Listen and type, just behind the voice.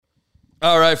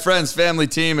All right, friends, family,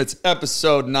 team. It's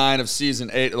episode 9 of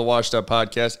season 8 of the Washed Up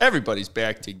Podcast. Everybody's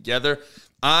back together.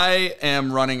 I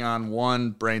am running on one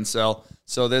brain cell,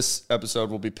 so this episode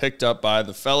will be picked up by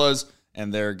the fellas,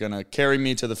 and they're going to carry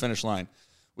me to the finish line.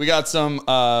 We got some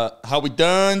How We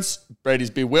Done's,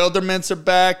 Brady's Bewilderments are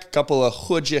back, a couple of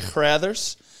Would You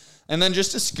Rathers, and then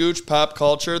just a scooch pop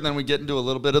culture. Then we get into a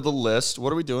little bit of the list.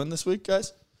 What are we doing this week,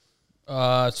 guys?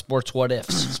 Sports what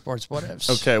ifs. Sports what ifs.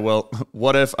 Okay, well,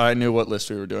 what if I knew what list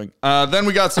we were doing? Then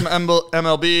we got some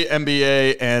MLB,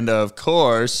 NBA, and of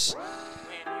course,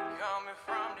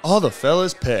 all the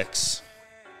fellas' picks.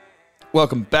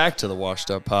 Welcome back to the Washed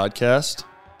Up Podcast.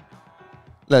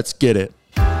 Let's get it.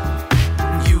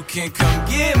 You can come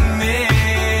get me.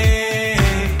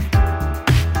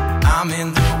 I'm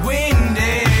in the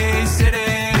windy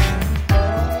city.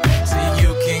 So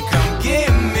you can come get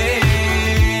me.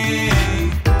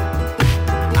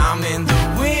 I'm in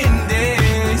the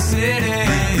windy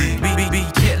city.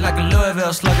 Beat kid like a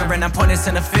Louisville slugger, and I'm pointing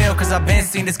center field, cause I've been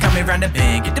seen this coming round the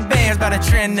bend. Get the bands by the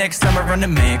trend next summer, run the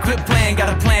man. Quit playing, got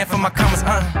a plan for my commas,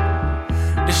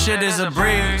 This shit is a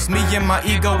breeze. Me and my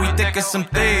ego, we thick as some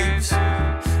thieves.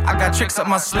 I got tricks up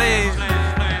my sleeve,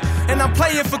 and I'm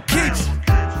playing for keeps.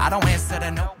 I don't answer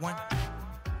to no one.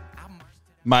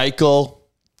 Michael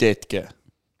Ditka.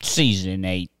 Season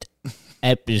 8,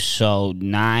 episode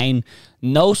 9.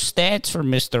 No stats for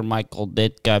Mr. Michael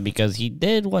Ditka because he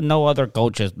did what no other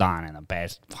coach has done in the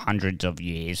past hundreds of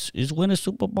years, is win a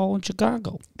Super Bowl in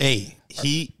Chicago. Hey,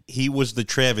 he was the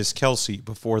Travis Kelce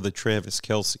before the Travis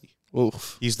Kelce.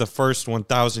 Oof. He's the first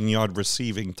 1,000-yard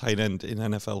receiving tight end in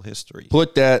NFL history.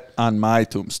 Put that on my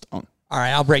tombstone. All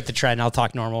right, I'll break the trend. I'll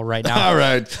talk normal right now. All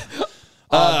right.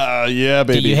 Yeah,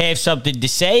 baby. Do you have something to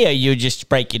say, or are you just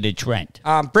breaking the trend?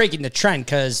 Breaking the trend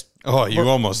because Oh, you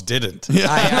almost didn't. I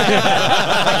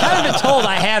kind of been told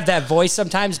I have that voice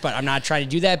sometimes, but I'm not trying to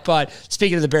do that. But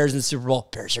speaking of the Bears in the Super Bowl,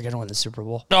 Bears are going to win the Super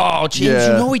Bowl. Oh, James,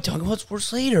 Yeah. you know we talk about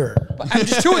sports later. But I'm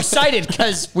just too excited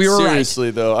because we were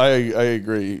Seriously, though, I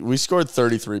agree. We scored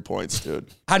 33 points, dude.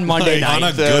 right on Monday On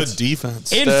night a That's- good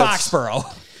defense. in that's-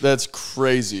 Foxborough. That's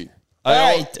crazy. All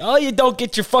right. Oh, you don't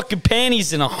get your fucking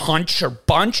panties in a hunch or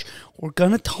bunch. We're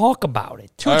going to talk about it.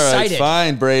 Too All right, excited.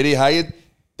 fine, Brady. How you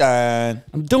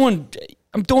doing?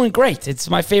 I'm doing great. It's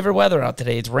my favorite weather out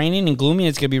today. It's raining and gloomy.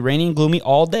 It's going to be raining and gloomy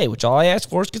all day, which all I ask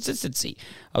for is consistency.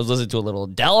 I was listening to a little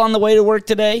Adele on the way to work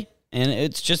today, and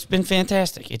it's just been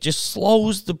fantastic. It just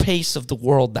slows the pace of the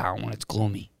world down when it's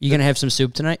gloomy. You going to have some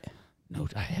soup tonight? No,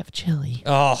 I have chili.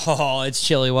 Oh, it's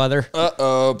chilly weather.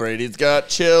 Uh-oh, Brady's got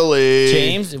chili.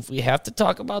 James, if we have to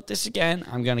talk about this again,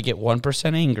 I'm going to get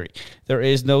 1% angry. There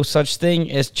is no such thing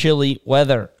as chilly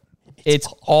weather. It's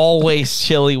always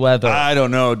chilly weather. I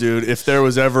don't know, dude. If there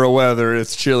was ever a weather,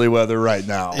 it's chilly weather right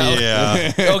now.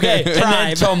 Yeah. Okay, and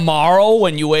then tomorrow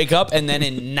when you wake up, and then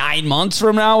in 9 months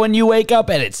from now when you wake up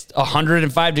and it's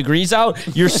 105 degrees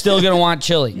out, you're still going to want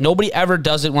chili. Nobody ever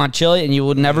doesn't want chili, and you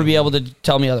would never be able to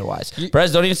tell me otherwise.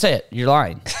 Perez, don't even say it. You're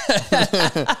lying.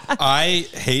 I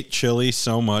hate chili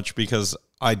so much because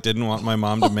I didn't want my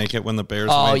mom to make it when the Bears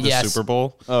made the yes. Super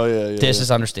Bowl. Oh, yeah. This is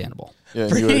understandable. Yeah,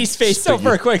 Brady's face though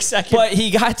for a quick second. But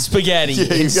he got spaghetti Yeah, he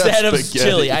got instead of spaghetti.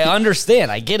 chili. I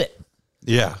understand. I get it.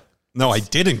 Yeah. No, I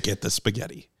didn't get the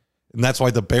spaghetti. And that's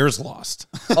why the Bears lost.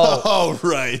 Oh,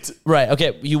 right. Right.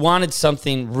 Okay. You wanted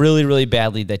something really, really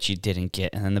badly that you didn't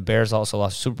get, and then the Bears also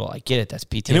lost the Super Bowl. I get it. That's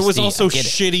PTSD. And it was also I get it.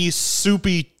 shitty,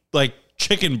 soupy, like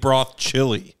chicken broth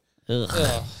chili.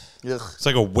 Ugh. It's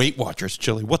like a Weight Watchers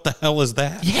chili. What the hell is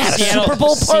that? Yeah, the Super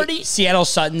Bowl party. Seattle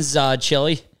Sutton's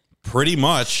chili. Pretty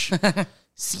much.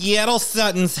 Seattle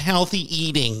Sutton's healthy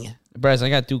eating. Bryce, I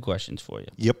got 2 questions for you.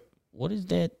 Yep. What is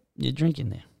that you're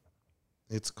drinking there?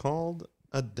 It's called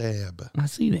a dab. I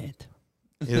see that.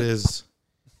 It is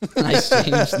Nice,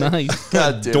 James. Nice.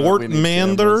 God damn it, we need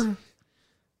cameras. Dortmander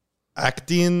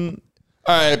Actin.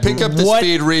 All right, pick up the What-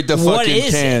 speed, read the what fucking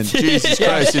is can. it? Jesus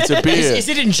Christ, it's a beer. Is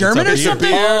it in German or It's a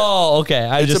something? beer. Oh, okay.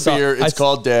 I It's just a beer. Saw, It's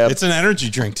called Dab. It's an energy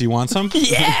drink. Do you want some?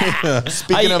 Yeah.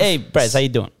 Speaking of, Hey, Bryce, how you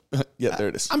doing? yeah, there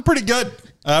it is. I'm pretty good.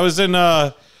 I was in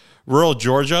rural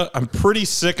Georgia. I'm pretty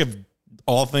sick of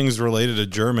all things related to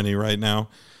Germany right now.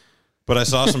 But I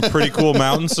saw some pretty cool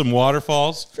mountains, some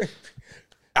waterfalls.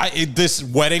 This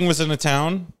wedding was in a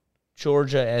town.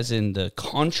 Georgia, as in the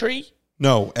country.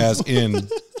 No, as in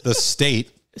the state.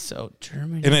 So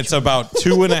Germany. And it's about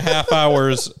 2.5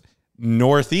 hours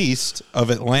northeast of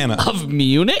Atlanta. Of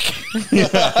Munich?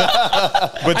 But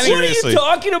What are seriously, you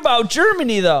talking about?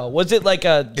 Germany, though. Was it like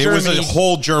a it was Germany? a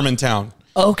whole German town.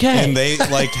 Okay. And they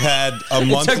like had a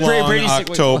Brady month-long Brady's like,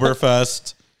 wait,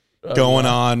 Oktoberfest going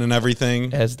on and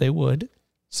everything. As they would.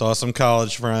 Saw some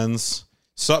college friends.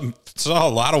 saw a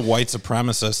lot of white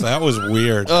supremacists. That was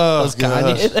weird. Oh,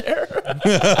 Kanye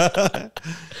there.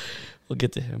 We'll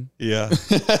get to him. Yeah.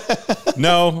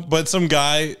 No, but some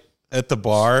guy at the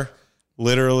bar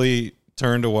literally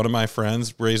turned to one of my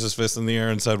friends, raised his fist in the air,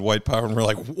 and said white power. And we're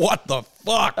like, what the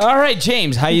fuck? All right,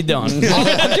 James, how you doing? I'm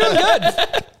doing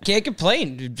good. Can't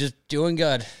complain. Just doing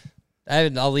good.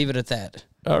 I'll leave it at that.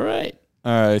 All right.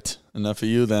 All right, enough of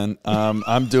you then.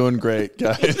 I'm doing great,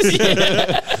 guys.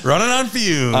 Running on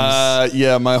fumes.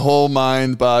 Yeah, my whole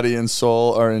mind, body, and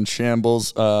soul are in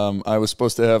shambles. I was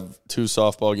supposed to have 2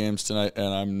 softball games tonight, and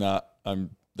I'm not.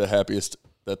 I'm the happiest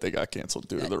that they got canceled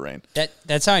due to the rain.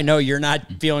 That's how I know you're not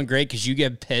feeling great, because you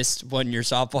get pissed when your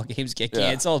softball games get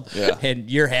canceled,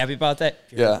 and you're happy about that.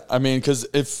 Yeah, I mean, because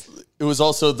if it was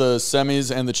also the semis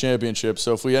and the championship,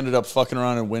 so if we ended up fucking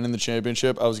around and winning the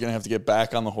championship, I was gonna have to get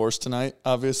back on the horse tonight,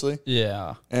 obviously.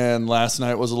 Yeah. And last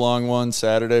night was a long one.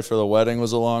 Saturday for the wedding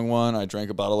was a long one. I drank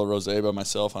a bottle of rosé by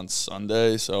myself on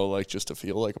Sunday, so like just to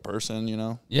feel like a person, you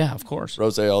know. Yeah, of course.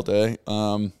 Rosé all day.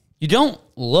 You don't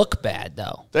look bad,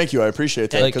 though. Thank you. I appreciate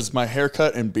that Like- because my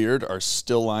haircut and beard are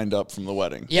still lined up from the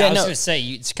wedding. Yeah, I was no. going to say,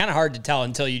 it's kind of hard to tell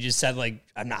until you just said, like,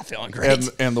 I'm not feeling great.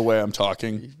 And the way I'm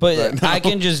talking. But right now. I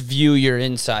can just view your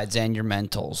insides and your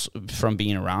mentals from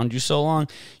being around you so long.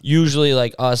 Usually,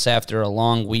 like us, after a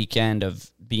long weekend of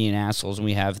being assholes, and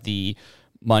we have the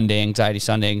Monday anxiety,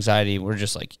 Sunday anxiety, we're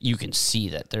just like, you can see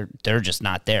that they're just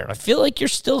not there. I feel like you're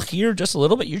still here just a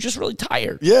little bit. You're just really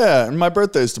tired. Yeah, and my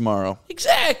birthday's tomorrow.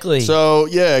 Exactly. So,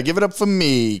 yeah, give it up for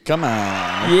me. Come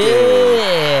on.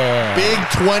 yeah. Big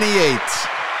 28.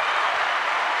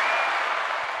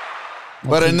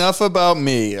 But enough about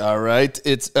me, all right?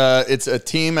 It's a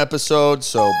team episode,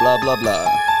 so blah, blah, blah.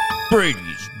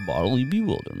 Brady's bodily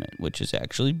bewilderment, which is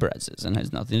actually Brez's and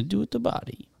has nothing to do with the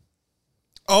body.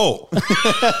 Oh,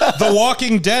 The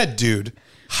Walking Dead, dude.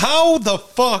 How the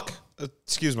fuck?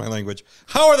 Excuse my language.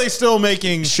 How are they still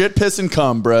making? Shit, piss, and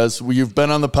cum, Brez. You've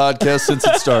been on the podcast since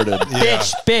it started.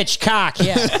 Bitch, cock,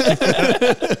 yeah.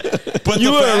 But You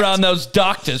the were fact- around those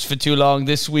doctors for too long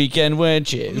this weekend,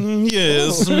 weren't you?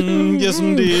 Yes, yes,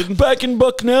 indeed. Back in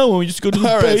Bucknell, we just go to the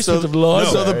All right, basement so, of the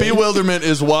so the bewilderment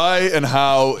is why and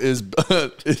how is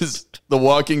The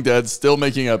Walking Dead still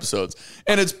making episodes.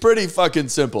 And it's pretty fucking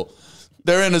simple.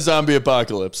 They're in a zombie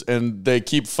apocalypse, and they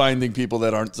keep finding people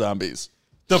that aren't zombies.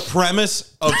 The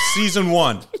premise of season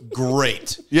 1,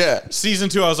 great. Yeah. Season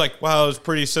 2, I was like, wow, it was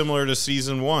pretty similar to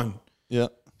season 1. Yeah.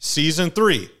 Season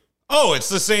 3, oh, it's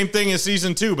the same thing as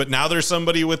season 2, but now there's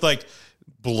somebody with like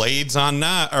blades on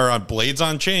blades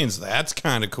on chains. That's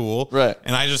kind of cool, Right.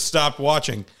 And I just stopped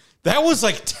watching. That was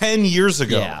like 10 years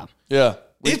ago. Yeah. Yeah.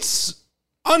 It's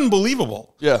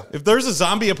unbelievable. Yeah. If there's a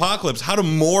zombie apocalypse, how do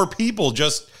more people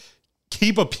just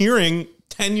keep appearing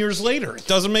 10 years later? It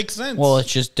doesn't make sense. Well,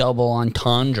 it's just double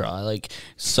entendre. Like,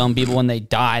 some people, when they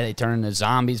die, they turn into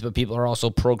zombies, but people are also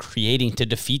procreating to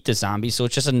defeat the zombies, so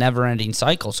it's just a never-ending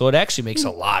cycle. So it actually makes a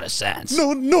lot of sense.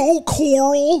 no,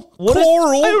 Coral. What is-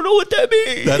 Coral. I don't know what that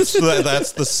means.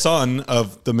 That's the son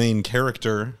of the main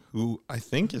character, who I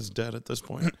think is dead at this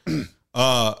point.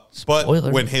 But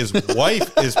Spoiler. when his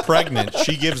wife is pregnant,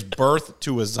 she gives birth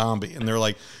to a zombie, and they're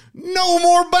like, no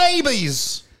more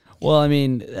babies. Well, I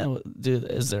mean,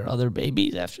 is there other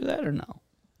babies after that or no?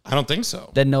 I don't think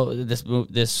so. Then no,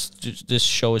 this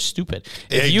show is stupid.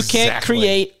 If you can't Exactly.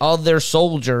 create other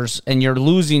soldiers and you're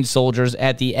losing soldiers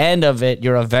at the end of it,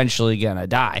 you're eventually gonna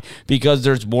die because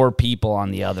there's more people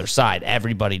on the other side.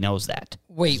 Everybody knows that.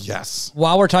 Wait, Yes.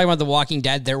 while we're talking about The Walking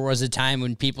Dead, there was a time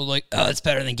when people were like, oh, it's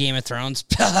better than Game of Thrones.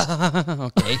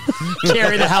 Okay.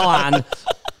 Carry the hell on.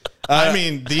 I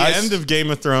mean, the end of Game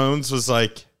of Thrones was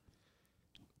like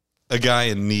a guy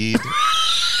in need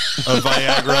of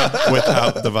Viagra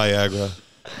without the Viagra.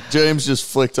 James just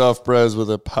flicked off Brez with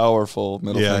a powerful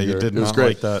middle Yeah, finger. you did It was not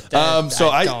great. like that.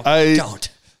 So Don't.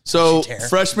 So Terror.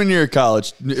 freshman year of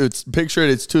college, picture it,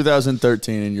 it's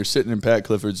 2013, and you're sitting in Pat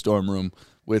Clifford's dorm room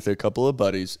with a couple of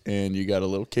buddies, and you got a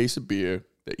little case of beer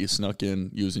that you snuck in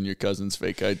using your cousin's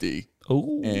fake ID.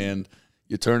 Oh, And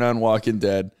you turn on Walking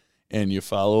Dead, and you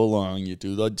follow along. You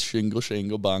do the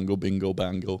shingle, bongo, bingo,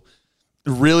 bango.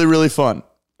 Really, really fun.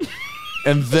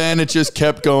 And then it just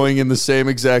kept going in the same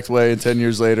exact way. And 10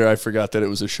 years later, I forgot that it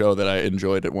was a show that I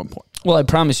enjoyed at one point. well, I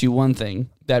promise you one thing,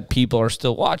 that people are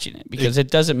still watching it because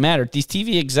it doesn't matter. These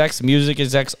TV execs, music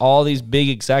execs, all these big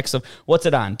execs of what's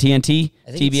it on? TNT,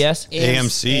 TBS.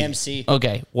 AMC.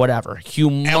 Okay, whatever.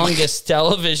 Humongous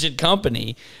television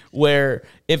company where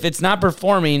if it's not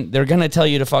performing, they're gonna tell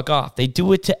you to fuck off. They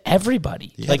do it to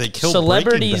everybody. Yeah, they killed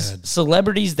celebrities. Breaking Bad.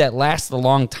 Celebrities that last a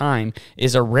long time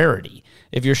is a rarity.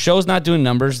 If your show's not doing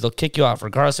numbers, they'll kick you off,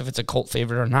 regardless if it's a cult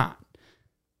favorite or not.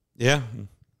 Yeah,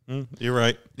 you're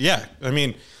right. Yeah, I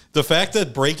mean, the fact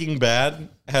that Breaking Bad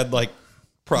had like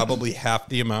probably half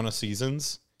the amount of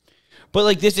seasons. But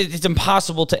like this, it's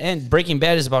impossible to end. Breaking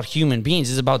Bad is about human beings.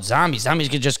 It's about zombies. Zombies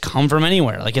could just come from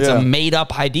anywhere. Like it's a made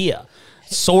up idea,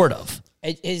 sort of.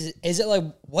 Is it like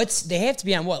they have to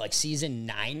be on what, like season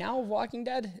 9 now of Walking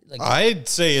Dead? Like I'd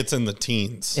say it's in the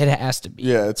teens. It has to be.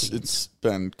 Yeah, it's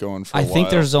been going for a I while. think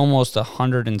there's almost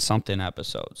 100 and something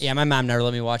episodes. yeah, my mom never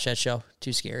let me watch that show.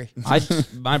 Too scary.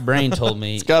 My brain told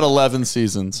me It's got 11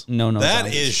 seasons. no. That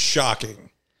zombies. is shocking.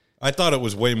 I thought it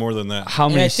was way more than that. How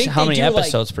And many I think how they many do, like-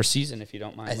 episodes per season, if you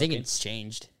don't mind? I think looking? it's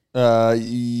changed. There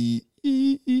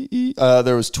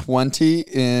was 20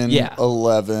 in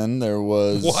 11. There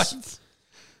was What?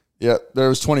 Yeah, there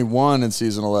was 21 in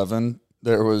season 11.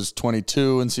 There was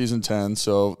 22 in season 10.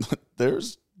 So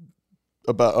there's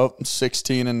about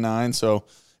 16 and 9. So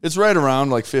it's right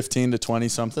around like 15 to 20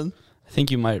 something. I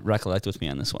think you might recollect with me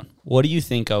on this one. What do you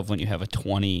think of when you have a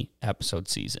 20 episode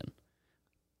season?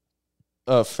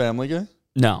 Family Guy?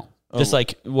 No. Just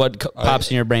like what pops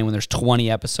in your brain when there's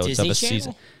 20 episodes Disney of a Channel?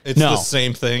 season. It's No. the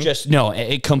same thing. Just no,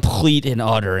 a complete and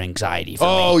utter anxiety for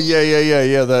Oh, me.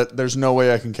 yeah. That there's no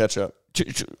way I can catch up.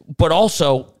 But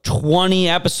also 20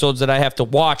 episodes that I have to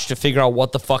watch to figure out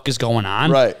what the fuck is going on.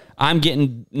 Right. I'm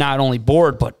getting not only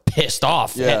bored but pissed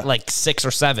off Yeah. at like 6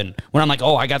 or 7 when I'm like,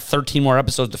 oh, I got 13 more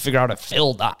episodes to figure out if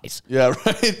Phil dies. Yeah,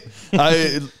 right.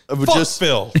 I Fuck just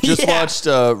Phil. Just Yeah. watched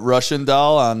Russian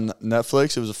Doll on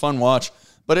Netflix. It was a fun watch,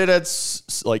 but it had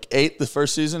like 8 the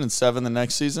first season and 7 the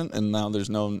next season, and now there's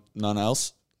none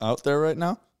else out there right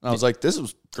now. And I was like, this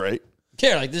was great.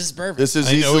 Yeah, like this is perfect. This is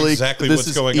I know easily exactly this what's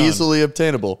is going on. easily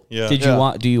obtainable. Yeah.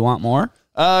 Do you want more?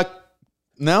 No,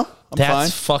 I'm That's fine.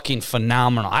 fucking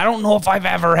phenomenal. I don't know if I've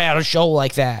ever had a show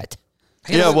like that.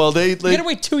 Yeah, well, You gotta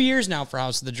wait 2 years now for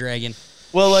House of the Dragon.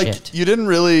 well, like Shit. you didn't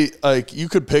really like you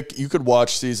could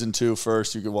watch season 2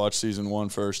 first. You could watch season 1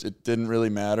 first. It didn't really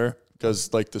matter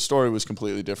because like the story was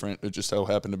completely different. It just so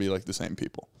happened to be like the same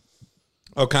people.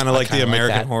 Oh, kind of like the kinda like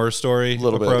American that. Horror Story A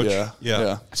little approach. bit, yeah.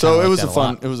 kinda So like it was that a a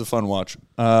fun. lot. It was a fun watch.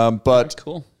 But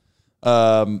Cool.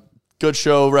 good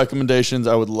show recommendations.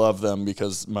 I would love them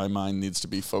because my mind needs to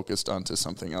be focused onto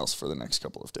something else for the next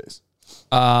couple of days.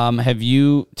 Have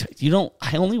you don't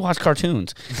I only watch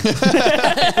cartoons.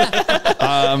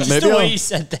 Maybe the way you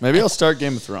said that. Maybe I'll start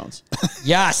Game of Thrones.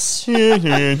 Yes.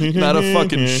 Not a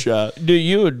fucking shot. Dude,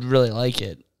 you would really like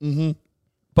it. Mm-hmm.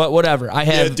 But whatever. I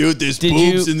have there's did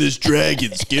boobs you- and there's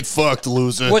dragons. Get fucked,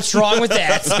 loser. What's wrong with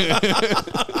that?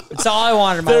 That's all I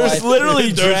wanted in my There's life.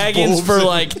 literally There's dragons boobs for in-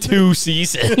 like 2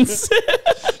 seasons.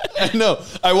 I know.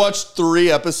 I watched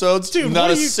 3 episodes. Dude, not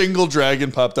what a are you- single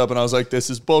dragon popped up, and I was like, "This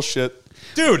is bullshit."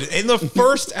 Dude, in the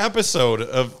first episode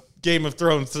of Game of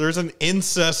Thrones, there's an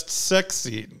incest sex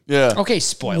scene. Yeah. Okay,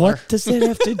 spoiler. What does that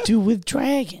have to do with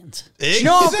dragons?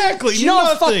 Exactly. Do you know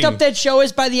how nothing. fucked up that show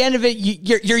is? By the end of it,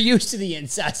 you're used to the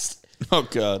incest. Oh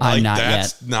god. I'm not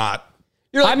That's yet. not.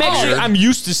 You're like, I'm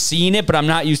used to seeing it, but I'm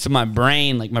not used to my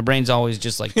brain. Like my brain's always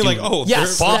just like, You're like, dude, oh,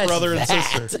 yes, they're that's brother and that.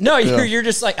 sister. No, you're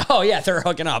just like, oh yeah, they're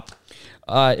hooking up.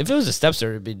 if it was a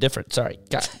stepsister, it'd be different. Sorry,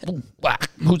 God,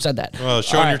 who said that? Well,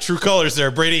 showing All your right. true colors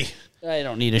there, Brady. I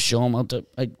don't need to show them. All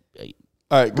right.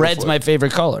 Go Red's for my it.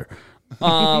 favorite color.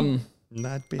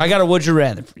 Not big. I got a would you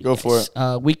rather for you Go for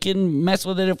guys. We can mess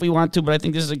with it if we want to, but I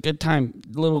think this is a good time.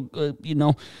 A little,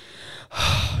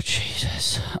 Oh,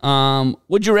 Jesus.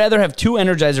 Would you rather have 2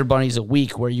 Energizer bunnies a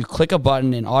week where you click a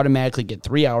button and automatically get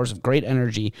 3 hours of great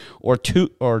energy, or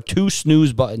two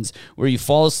snooze buttons where you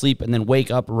fall asleep and then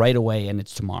wake up right away and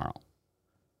it's tomorrow?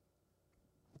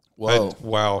 Whoa.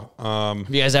 Wow.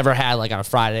 Have you guys ever had like on a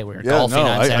Friday where you're Yeah. golfing No.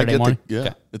 on I Saturday get morning? the. Yeah.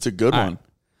 Okay. It's a good All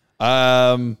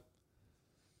one.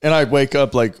 And I wake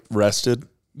up like rested.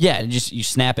 Yeah, and just you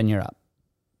snap and you're up.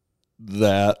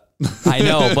 That. I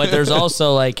know, but there's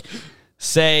also like,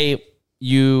 say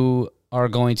you are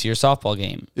going to your softball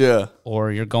game Yeah.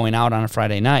 or you're going out on a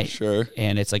Friday night. Sure.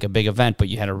 And it's like a big event, but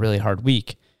you had a really hard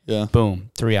week. Yeah.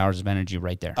 Boom, 3 hours of energy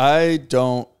right there. I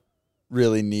don't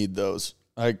really need those.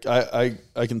 I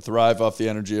can thrive off the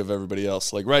energy of everybody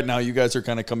else. Like right now, you guys are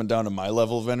kind of coming down to my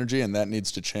level of energy, and that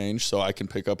needs to change so I can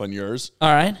pick up on yours.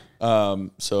 All right.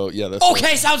 So yeah, that's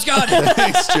Okay, sounds good.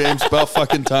 Thanks, James. About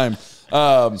fucking time.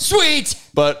 Sweet.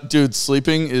 But dude,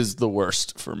 sleeping is the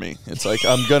worst for me. It's like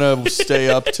I'm gonna stay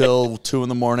up till 2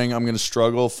 a.m. I'm gonna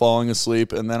struggle falling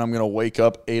asleep, and then I'm gonna wake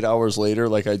up 8 hours later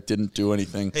like I didn't do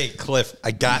anything. Hey, Cliff,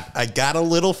 I got a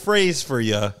little phrase for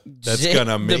you that's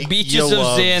gonna make the beaches you of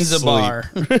love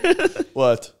Zanzibar.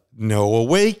 What? No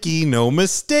awakey, no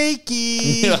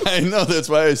mistakey. Yeah, I know. That's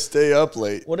why I stay up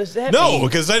late. What does that No, mean?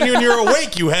 because then when you're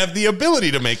awake, you have the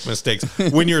ability to make mistakes.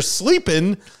 When you're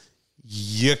sleeping,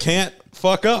 you can't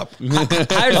fuck up. I would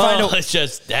find a It's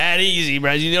just that easy,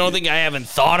 bro. You don't think I haven't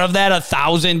thought of that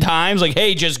 1,000 times? Like,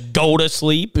 hey, just go to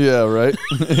sleep. Yeah, right.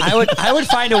 I would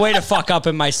find a way to fuck up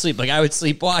in my sleep. Like I would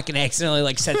sleepwalk and accidentally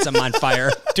like set some on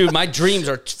fire. Dude, my dreams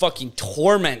are fucking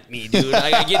torment me, dude.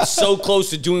 Like, I get so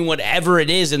close to doing whatever it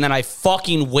is, and then I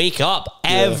fucking wake up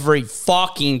every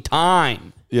fucking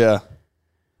time. Yeah.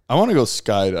 I want to go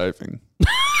skydiving.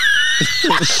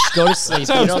 Go to sleep. You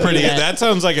Sounds don't pretty. need that. That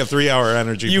sounds like a 3-hour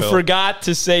energy You pill. forgot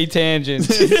to say tangent.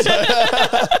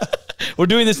 We're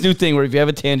doing this new thing where if you have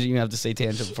a tangent, you have to say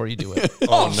tangent before you do it.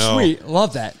 Oh, no. Sweet.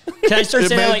 Love that. Can I start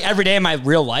saying that like every day in my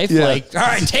real life? Yeah. Like, all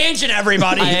right, tangent,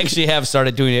 everybody. I actually have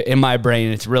started doing it in my brain,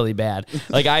 and it's really bad.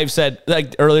 Like I've said,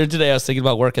 like earlier today, I was thinking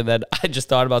about work, and then I just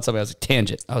thought about something. I was like,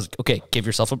 tangent. I was like, okay, give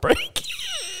yourself a break.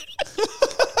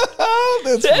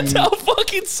 That's how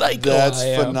fucking psycho That's I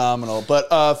am. phenomenal.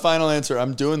 But final answer,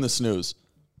 I'm doing the snooze.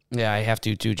 Yeah, I have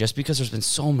to too. Just because there's been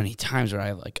so many times where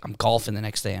I'm golfing the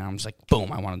next day, and I'm just like,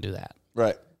 boom, I want to do that.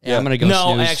 Right. Yeah, I'm gonna go.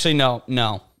 No, snooze. actually, no.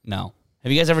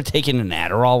 Have you guys ever taken an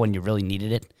Adderall when you really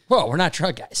needed it? Whoa, we're not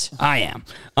drug guys. I am.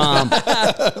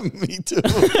 Me too.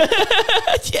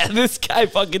 Yeah, this guy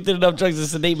fucking did enough drugs to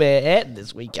sedate my head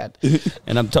this weekend,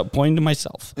 and I'm pointing to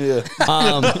myself. Yeah.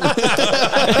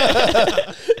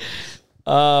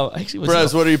 Actually, went to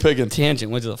Brez, the what are you picking?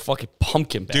 tangent? Went to the fucking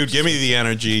pumpkin patch. Dude, give me the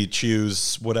energy,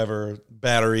 choose whatever,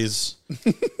 batteries.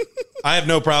 I have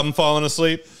no problem falling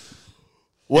asleep.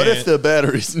 What And- if the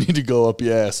batteries need to go up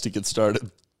your ass to get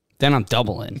started? Then I'm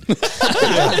doubling. All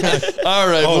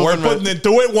right. Oh, we're moving right- putting it to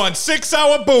it one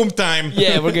 6-hour boom time.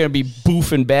 Yeah, we're gonna be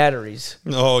boofing batteries.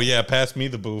 Oh, yeah, pass me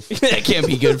the boof. That can't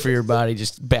be good for your body.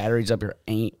 Just batteries up your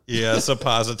ain't. Yeah,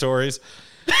 suppositories.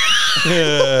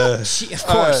 Of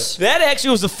course. That actually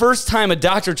was the first time a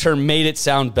doctor term made it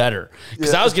sound better.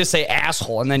 Because I was gonna say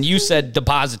asshole, and then you said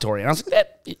depository, and I was like,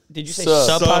 "That did you say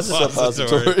suppository?"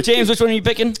 Suppository. James, which one are you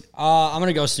picking? I'm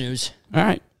gonna go snooze. All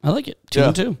right, I like it. 2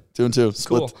 and 2. 2 and 2.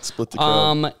 Cool. Split the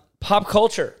crowd. Pop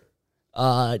culture.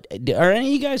 Are any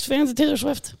of you guys fans of Taylor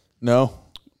Swift? No.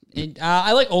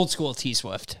 I like old school T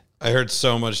Swift. I heard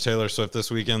so much Taylor Swift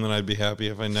this weekend that I'd be happy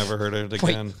if I never heard it Wait,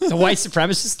 again. the white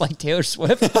supremacists like Taylor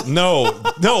Swift? No,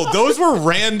 those were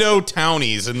rando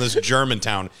townies in this German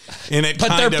town. And it But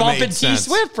kind they're of bumping made T sense.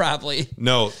 Swift probably.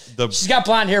 No, She's got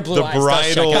blonde hair, blue the eyes. Let's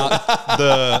check bridal, out.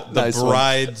 the Nice one.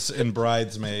 brides and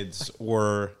bridesmaids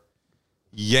were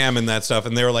yamming that stuff,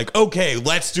 and they were like, "Okay,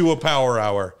 let's do a power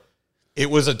hour." It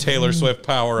was a Taylor Swift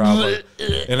power hour,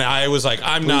 and I was like,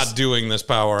 "I'm not doing this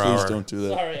power Please hour." don't do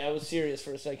that. Sorry, I was serious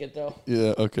for a second though.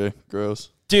 Yeah, okay. Gross.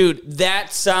 Dude,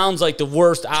 that sounds like the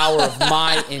worst hour of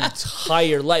my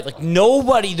entire life. Like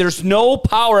there's no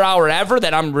power hour ever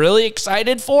that I'm really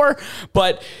excited for,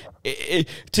 but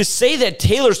to say that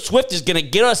Taylor Swift is going to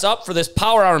get us up for this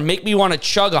power hour and make me want to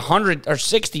chug 100 or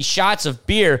 60 shots of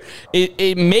beer,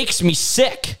 it makes me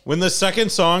sick. When the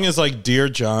second song is like "Dear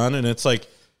John," and it's like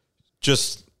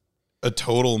just a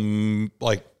total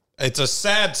like it's a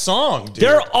sad song, dude.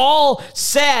 They're all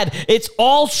sad. It's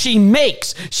all she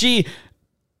makes.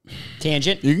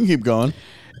 Tangent. You can keep going.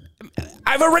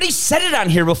 I've already said it on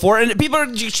here before, and people are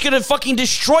just gonna fucking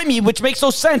destroy me, which makes no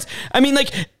sense. I mean,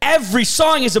 like, every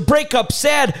song is a breakup,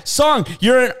 sad song.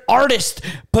 You're an artist.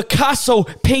 Picasso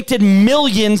painted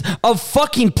millions of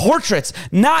fucking portraits,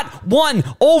 not one,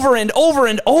 over and over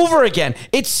and over again.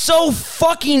 It's so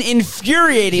fucking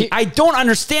infuriating. I don't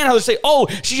understand how they say, oh,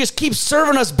 she just keeps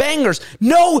serving us bangers.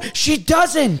 No, she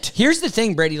doesn't. Here's the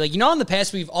thing, Brady. Like, you know, in the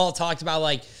past, we've all talked about,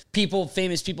 like,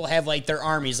 famous people have, like, their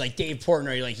armies. Like, Dave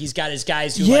Portnoy, like, he's got his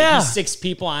guys who, like, he's 6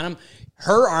 people on him.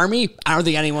 Her army, I don't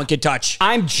think anyone could touch.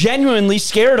 I'm genuinely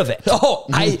scared of it. Oh,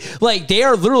 they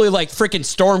are literally like freaking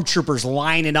stormtroopers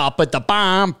lining up at the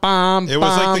bomb. It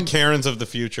was like the Karens of the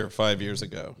future 5 years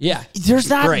ago. Yeah. There's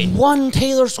not Great. one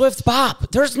Taylor Swift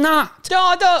bop. There's not.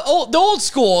 No, the old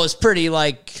school is pretty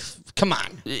like, come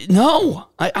on. No,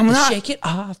 I'm not. Shake it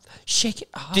off. Shake it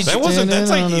off.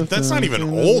 That's not even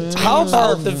old. How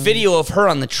about the video of her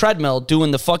on the treadmill doing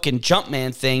the fucking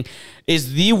Jumpman thing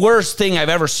is the worst thing I've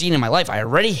ever seen in my life. I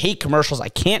already hate commercials. I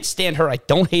can't stand her. I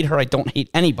don't hate her. I don't hate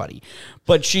anybody.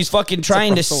 But she's fucking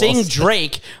trying to sing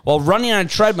Drake while running on a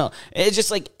treadmill. It's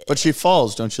just like, But she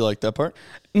falls. Don't you like that part?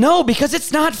 no, because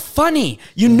it's not funny.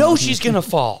 You know she's going to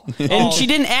fall. And she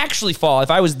didn't actually fall.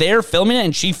 If I was there filming it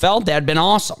and she fell, that'd been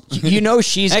awesome. You know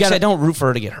she's Actually, gonna. I don't root for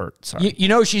her to get hurt. Sorry. You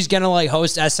know she's gonna like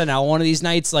host SNL one of these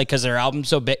nights, like because her album's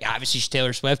so big. Obviously, she's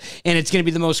Taylor Swift, and it's gonna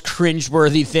be the most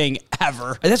cringeworthy thing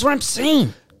ever. That's what I'm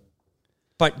saying.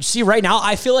 But see, right now,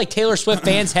 I feel like Taylor Swift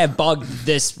fans have bugged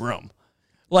this room.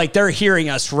 Like they're hearing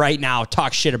us right now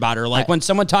talk shit about her. Like when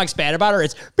someone talks bad about her,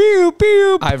 it's pew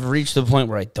pew. I've reached the point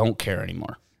where I don't care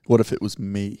anymore. What if it was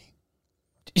me?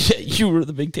 You were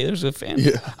the big Taylor Swift fan.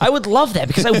 Yeah. I would love that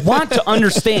because I want to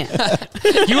understand.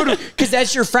 You would, because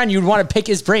that's your friend. You'd want to pick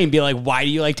his brain and be like, why do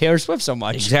you like Taylor Swift so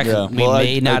much? Exactly. Yeah. We Well,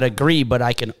 may I not agree, but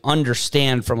I can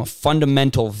understand from a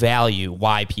fundamental value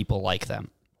why people like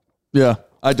them. Yeah,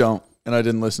 I don't. And I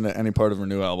didn't listen to any part of her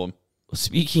new album.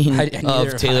 Speaking neither of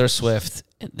have Taylor Swift,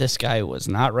 this guy was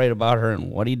not right about her, and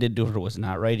what he did to her was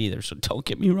not right either. So don't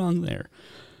get me wrong there.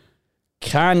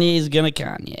 Kanye's gonna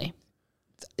Kanye.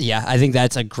 Yeah, I think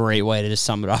that's a great way to just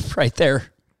sum it up right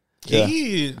there. Yeah.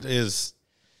 He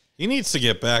needs to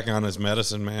get back on his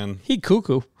medicine, man. He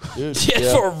cuckoo. Dude,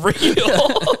 Yeah, for real.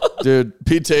 Dude,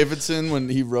 Pete Davidson, when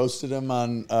he roasted him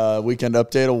on Weekend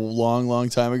Update a long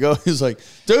time ago, he was like,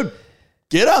 dude,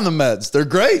 get on the meds. They're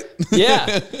great.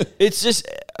 Yeah, it's just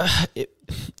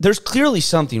there's clearly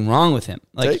something wrong with him.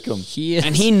 Like Take 'em. He is.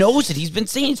 and he knows it. He's been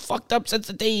saying he's fucked up since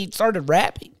the day he started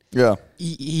rapping. Yeah.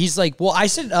 He's like, well, I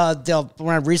said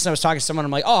when I recently was talking to someone,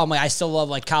 I'm like, I still love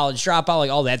like College Dropout,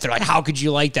 like all that. They're like, how could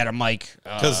you like that? I'm like,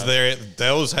 Because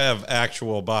those have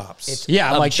actual bops. yeah,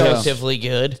 I'm like, Objectively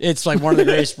good. it's like one of the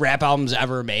greatest rap albums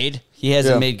ever made. He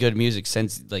hasn't Yeah. made good music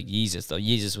since like Yeezus, though.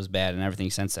 Yeezus was bad, and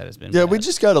everything since that has been Yeah, bad. we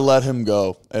just got to let him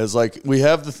go. As like, we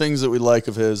have the things that we like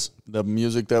of his, the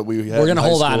music that we had. We're gonna in high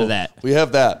hold on to school. that. We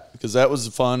have that because that was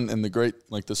fun and the great,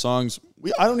 like the songs.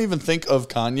 I don't even think of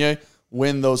Kanye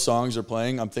when those songs are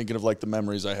playing. I'm thinking of like the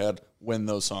memories I had when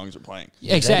those songs are playing.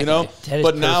 Exactly. You know? That is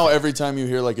But now perfect. every time you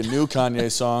hear like a new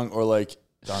Kanye song or like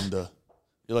Donda,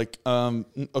 you're like,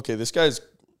 okay, this guy's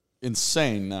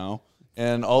insane now.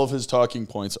 And all of his talking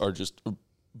points are just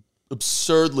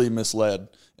absurdly misled.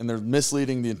 And they're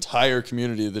misleading the entire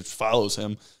community that follows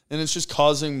him. And it's just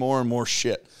causing more and more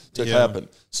shit to happen.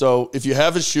 So if you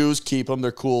have his shoes, keep them.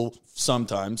 They're cool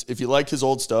sometimes. If you like his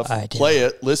old stuff, I do. play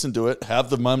it, listen to it, have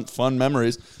the fun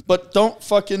memories. But don't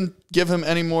fucking give him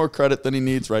any more credit than he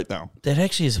needs right now. That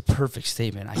actually is a perfect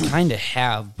statement. I kind of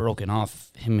have broken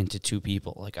off him into two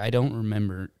people. Like, I don't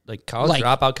remember. Like, College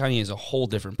Dropout Kanye is a whole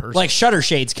different person. Like Shutter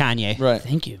Shades Kanye. Right.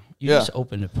 Thank you. You Yeah. just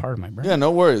opened a part of my brain. Yeah,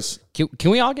 no worries.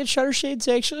 Can we all get Shutter Shades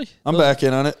actually? I'm back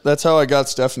in on it. That's how I got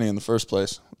Stephanie in the first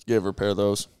place. Gave her a pair of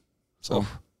those. So,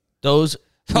 Those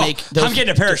make those, I'm getting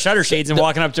a pair of Shutter Shades and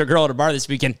walking up to a girl at a bar this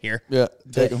weekend. Here. yeah,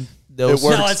 take them. those- It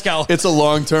works. No, let's go. It's a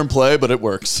long-term play, but it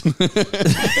works.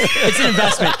 It's an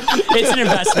investment. It's an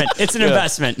investment. It's an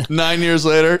investment. 9 years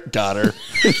later, got her.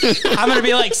 I'm gonna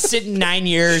be like sitting 9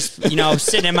 years,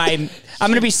 I'm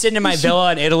gonna be sitting in my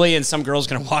villa in Italy, and some girl's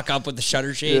gonna walk up with the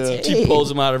Shutter Shades. Yeah. She pulls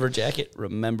them out of her jacket.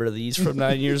 Remember these from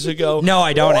 9 years ago? No,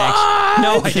 I don't actually.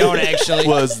 No, I don't actually.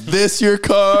 Was this your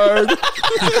card?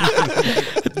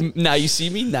 Now you see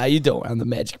me. Now you don't. I'm the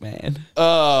Magic Man.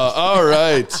 All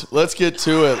right. Let's get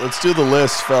to it. Let's do the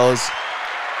list, fellas.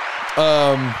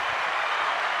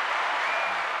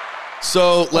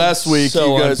 So last week,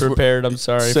 So you guys were unprepared. I'm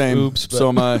sorry. same. Oops. But So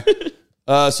am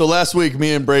I. So last week,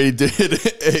 me and Brady did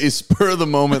a spur of the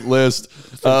moment list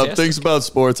of Fantastic. things about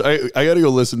sports. I got to go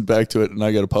listen back to it and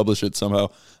I got to publish it somehow.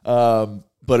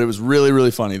 But it was really,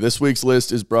 really funny. This week's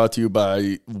list is brought to you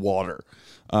by water.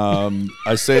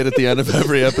 I say it at the end of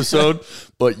every episode,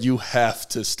 but you have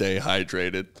to stay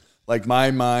hydrated. Like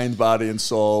my mind, body, and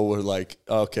soul were like,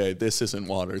 okay, this isn't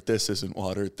water. This isn't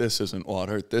water. This isn't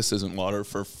water. This isn't water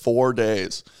for 4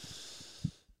 days.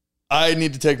 I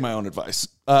need to take my own advice.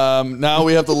 Now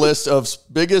we have the list of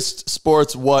biggest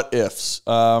sports what ifs.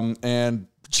 And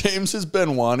James has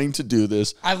been wanting to do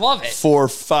this I love it. for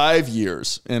 5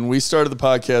 years. And we started the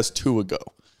podcast 2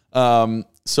 ago.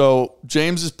 So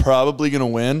James is probably going to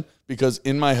win because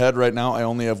in my head right now, I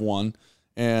only have one.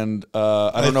 And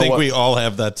I don't know think what. we all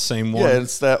have that same one. Yeah,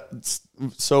 it's that.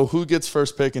 So who gets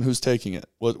first pick and who's taking it?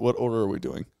 What order are we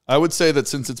doing? I would say that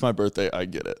since it's my birthday, I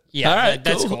get it. Yeah, All right,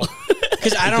 that's cool. cool.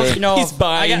 Because I don't know. He's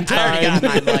buying I already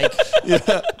got mine.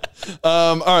 Like,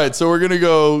 All right, so we're gonna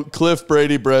go Cliff,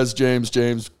 Brady, Brez, James,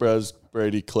 Brez,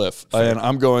 Brady, Cliff, and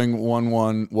I'm going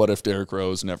 1-1. What if Derrick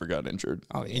Rose never got injured?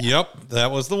 oh yeah. Yep,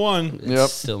 that was the one. it Yep.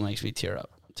 still makes me tear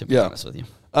up, to be Yeah. honest with you.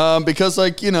 Because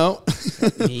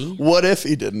Me? what if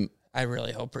he didn't? I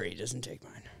really hope Brady doesn't take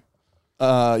mine.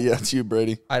 Yeah, it's you,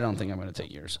 Brady. I don't think I'm going to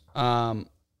take yours. No,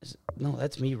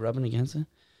 that's me rubbing against it.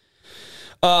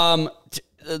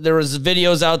 There was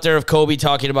videos out there of Kobe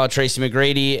talking about Tracy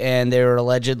McGrady, and they were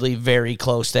allegedly very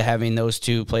close to having those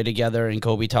two play together. And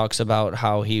Kobe talks about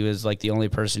how he was like the only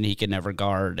person he could never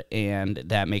guard, and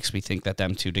that makes me think that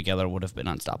them two together would have been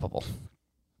unstoppable.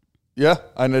 Yeah,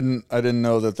 I didn't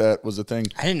know that was a thing.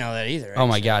 I didn't know that either. Oh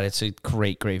my God, it's a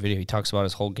great video. He talks about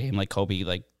his whole game, like Kobe,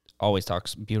 like always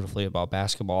talks beautifully about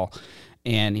basketball.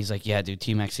 And he's like, yeah, dude,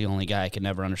 T-Mac's the only guy I could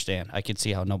never understand. I could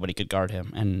see how nobody could guard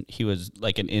him. And he was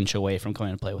like an inch away from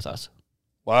coming to play with us.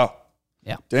 Wow.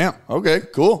 Yeah. Damn. Okay,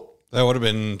 cool. That would have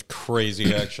been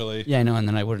crazy, actually. Yeah, I know. And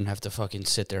then I wouldn't have to fucking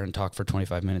sit there and talk for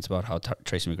 25 minutes about how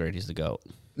Tracy McGrady's the GOAT.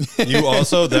 You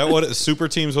also, super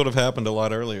teams would have happened a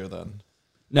lot earlier then.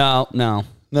 No. It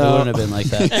wouldn't have been like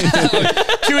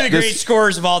that. Two of the great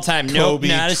scorers of all time. Kobe,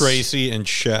 Nope, Tracy, and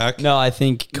Shaq. No, I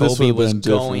think This Kobe would've was been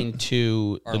going different.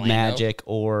 to Orlando? the Magic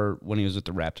or when he was with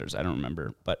the Raptors. I don't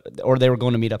remember. Or they were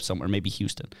going to meet up somewhere, maybe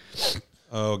Houston.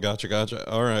 Oh, gotcha.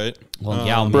 All right. Well,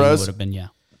 Yao Ming Brez? would have been, yeah.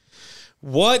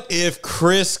 What if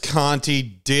Chris Conti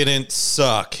didn't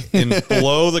suck and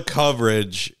blow the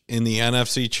coverage in the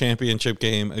NFC Championship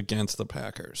game against the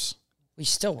Packers? We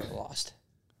still would have lost.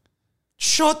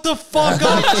 Shut the fuck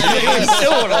up, James.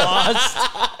 Still would have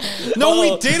lost. No,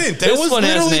 we didn't. That this was one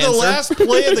has literally an the answer. last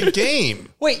play of the game.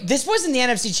 Wait, this wasn't the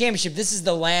NFC Championship. This is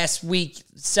the last week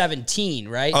 17,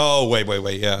 right? Oh, wait.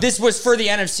 Yeah. This was for the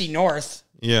NFC North.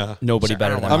 Yeah. Nobody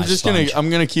better than I'm my just sponge.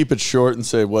 gonna keep it short and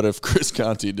say, what if Chris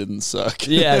Conti didn't suck?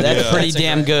 Yeah, that's Yeah. pretty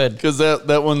damn good. Because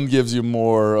that one gives you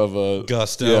more of a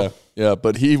Gusto. Yeah,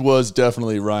 but he was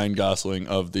definitely Ryan Gosling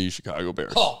of the Chicago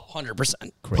Bears. Oh, 100%.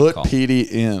 Great Put call. Petey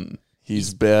in.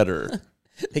 He's better.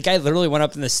 The guy literally went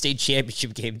up in the state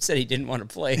championship game and said he didn't want to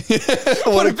play.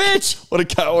 What a bitch. What a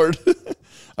coward.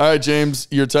 All right, James,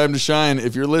 your time to shine.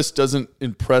 If your list doesn't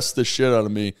impress the shit out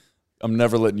of me, I'm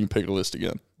never letting you pick a list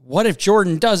again. What if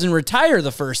Jordan doesn't retire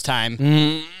the first time?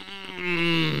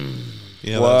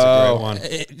 Yeah, Wow. that's a great one.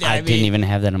 I mean, didn't even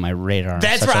have that on my radar. I'm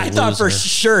That's such a right. I thought for loser.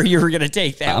 sure you were going to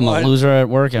take that I'm one. a loser at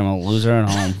work. I'm a loser at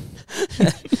home.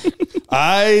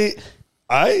 I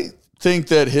think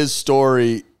that his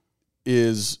story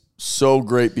is so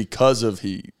great because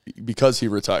he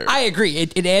retired. I agree.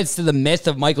 It adds to the myth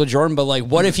of Michael Jordan, but like,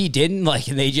 what if he didn't? Like,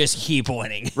 and they just keep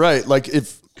winning. Right. Like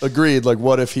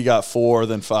what if he got 4,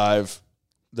 then 5,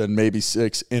 then maybe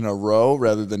 6 in a row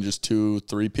rather than just 2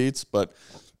 3-peats? But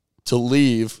to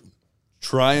leave,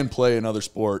 try and play another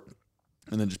sport,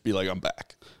 and then just be like, I'm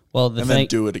back. Well, And then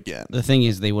do it again. the thing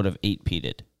is, they would have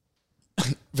 8-peated.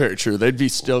 Very true. They'd be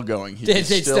still going. He'd They'd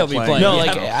still be playing. No,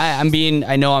 Yeah. like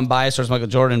I know I'm biased towards Michael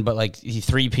Jordan, but like he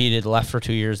 3-peated, left for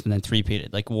 2 years, and then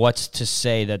 3-peated. Like, what's to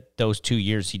say that those 2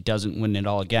 years he doesn't win it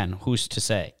all again? Who's to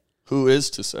say? Who is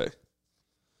to say?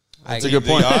 That's a The good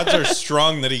point. odds are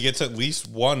strong that he gets at least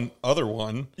one other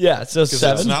one. Yeah, so Because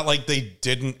it's not like they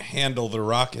didn't handle the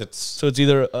Rockets. So it's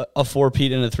either a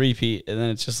 4-peat and a 3-peat, and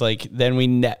then it's just like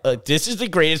then this is the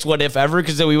greatest what if ever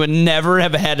because then we would never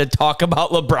have had to talk about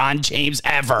LeBron James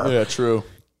ever. Yeah, true.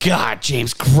 God,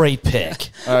 James, great pick.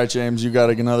 All right, James, you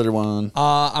got another one.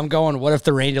 I'm going, what if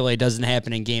the rain delay doesn't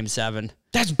happen in game 7?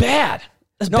 That's bad.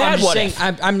 That's No, bad. I'm just What saying,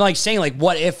 if? I'm like saying, like,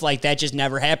 what if like that just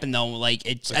never happened though? Like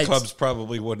it's The Cubs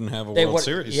probably wouldn't have a they World would-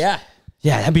 Series. Yeah,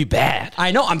 Yeah, that'd be bad.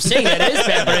 I know. I'm saying that is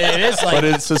bad, but it is like But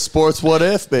it's a sports what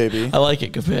if, baby. I like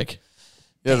it. Good pick.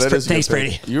 Yeah, that is a good thanks, pick.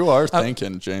 Brady. You are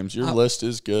thinking, James. Your list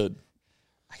is good.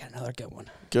 I got another good one.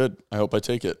 Good. I hope I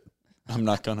take it. I'm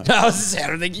not gonna. I was just saying, I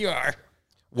don't think you are.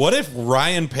 What if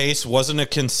Ryan Pace wasn't a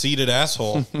conceited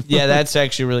asshole? Yeah, that's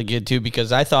actually really good too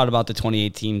because I thought about the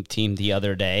 2018 team the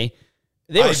other day.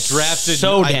 They were I drafted.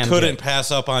 so I damn couldn't good.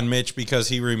 pass up on Mitch because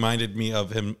he reminded me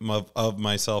of him of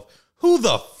myself. Who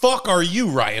the fuck are you,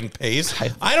 Ryan Pace?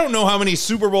 I don't know how many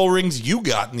Super Bowl rings you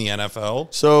got in the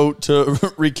NFL. So to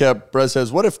recap, Brez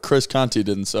says, "What if Chris Conti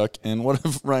didn't suck, and what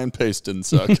if Ryan Pace didn't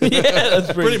suck?" Yeah,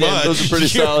 that's Pretty much. Those are pretty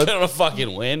You're solid. gonna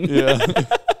fucking win. Yeah.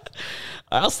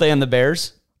 I'll stay on the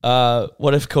Bears.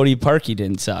 What if Cody Parkey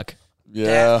didn't suck?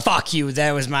 Yeah. Fuck you.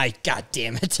 That was my god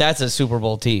damn it. That's a Super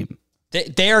Bowl team.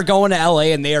 They are going to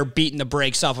LA and they are beating the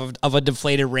brakes off of a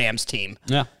deflated Rams team.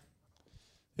 Yeah.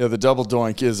 Yeah, the double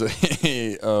doink is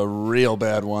a real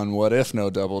bad one. What if no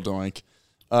double doink?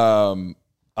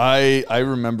 I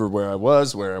remember where I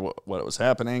was, what was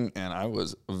happening, and I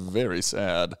was very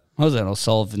sad. What was that?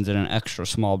 O'Sullivan's in an extra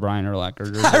small Brian Urlacher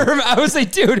jersey. I remember. I was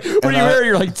like, dude, pretty I- rare.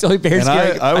 You're like, Bears. And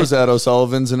getting- I was at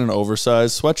O'Sullivan's in an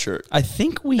oversized sweatshirt. I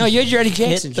think we No, you had your Eddie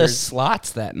Jackson hit the jersey.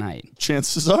 slots that night.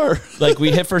 Chances are. Like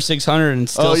we hit for 600 and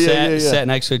still Oh, yeah, yeah. sat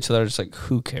next to each other. Just like,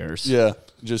 who cares? Yeah,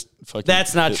 just fucking.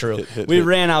 That's not hit, true. hit, We hit.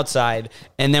 ran outside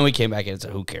and then we came back and said,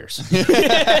 who cares?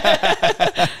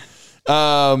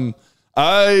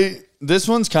 This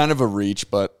one's kind of a reach,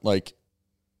 but like,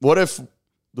 what if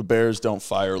the Bears don't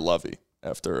fire Lovey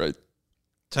after a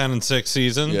 10-6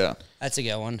 season. yeah? That's a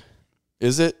good one.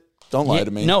 Is it? Don't lie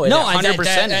to me. No, No,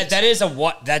 100%. that is a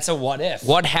what? That's a what if.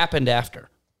 What happened after?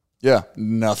 Yeah,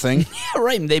 nothing. Yeah,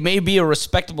 right. They may be a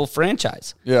respectable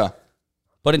franchise, Yeah,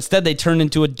 but instead they turned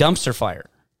into a dumpster fire.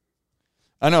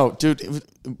 I know, dude.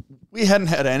 We hadn't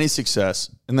had any success,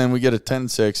 and then we get a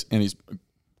 10-6, and he's a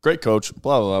great coach.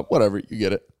 Blah blah blah. Whatever, you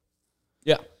get it.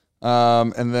 Yeah.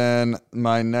 And then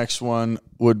my next one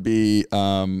would be,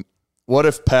 what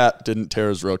if Pat didn't tear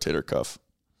his rotator cuff?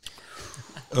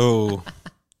 Oh,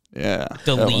 Yeah,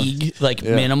 The that one. league, like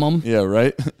Yeah. minimum. Yeah,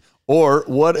 right. Or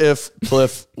what if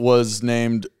Cliff was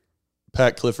named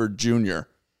Pat Clifford Jr.?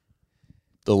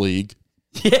 The league.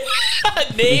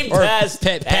 Name Or test.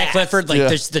 Pat Clifford, like Yeah.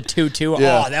 there's the 2-2.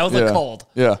 Yeah, Oh, that would look yeah, cold.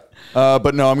 Yeah.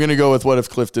 But no, I'm going to go with what if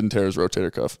Cliff didn't tear his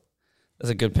rotator cuff? That's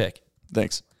a good pick.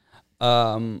 Thanks.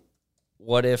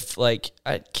 What if, like,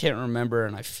 I can't remember,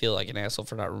 and I feel like an asshole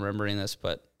for not remembering this,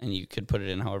 and you could put it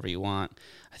in however you want.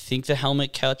 I think the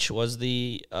helmet catch was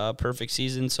the perfect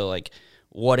season. So, like,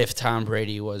 what if Tom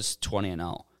Brady was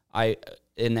 20-0?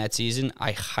 In that season,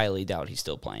 I highly doubt he's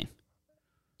still playing.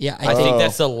 Yeah, I think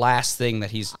that's the last thing that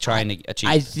he's trying to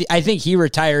achieve. I think he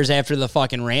retires after the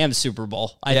fucking Rams Super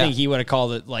Bowl. I Yeah. think he would have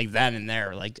called it like then and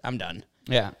there. Like, I'm done.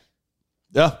 Yeah.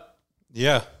 Yeah.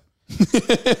 yeah.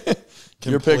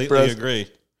 Your pick, Completely Brez. agree.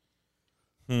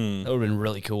 That would have been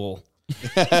really cool.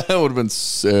 That would have been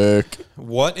sick.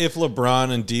 What if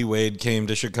LeBron and D Wade came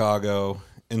to Chicago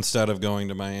instead of going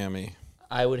to Miami?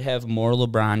 I would have more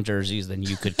LeBron jerseys than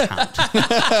you could count.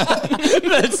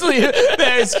 That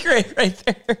is great right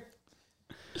there.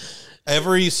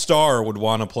 Every star would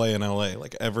want to play in LA,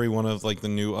 like every one of like the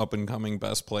new up and coming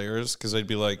best players, because they'd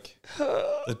be like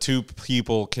the two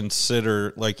people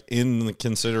consider like in the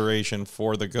consideration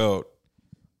for the GOAT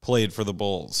played for the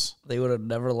Bulls. They would have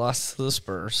never lost to the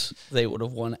Spurs. They would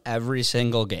have won every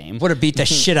single game. Would have beat the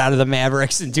shit out of the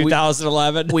Mavericks in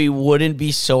 2011. We wouldn't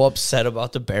be so upset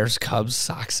about the Bears, Cubs,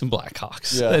 Sox, and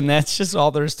Blackhawks. Yeah. And that's just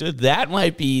all there is to it. That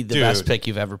might be the Dude. best pick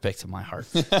you've ever picked in my heart.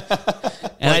 And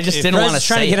I just if didn't want to Brez is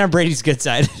trying say to get it. on Brady's good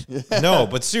side. No,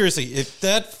 but seriously, if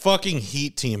that fucking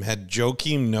Heat team had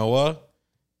Joakim Noah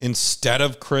instead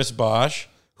of Chris Bosh,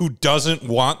 who doesn't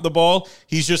want the ball,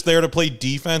 he's just there to play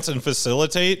defense and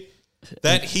facilitate,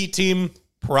 that Heat team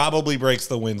probably breaks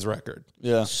the wins record.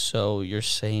 Yeah. So you're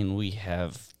saying we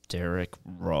have Derrick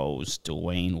Rose,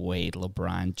 Dwayne Wade,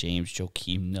 LeBron James,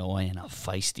 Joakim Noah, and a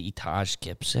feisty Taj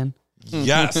Gibson?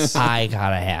 Yes. I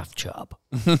got a half job.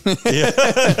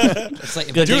 It's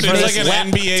like, Good Dude, thing it's for like this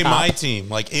an NBA laptop. My Team.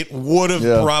 Like, it would have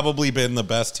Yeah. probably been the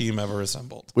best team ever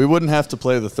assembled. We wouldn't have to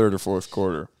play the third or fourth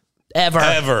quarter.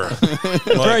 Ever.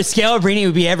 Bro, Scalabrine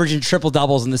would be averaging triple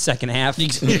doubles in the second half.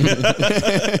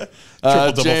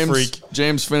 Triple-double James, freak.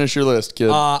 James, finish your list, kid.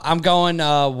 I'm going,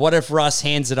 what if Russ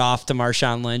hands it off to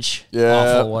Marshawn Lynch?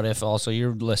 yeah. Awful. What if also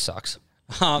your list sucks?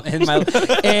 And my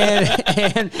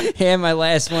and my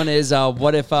last one is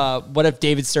what if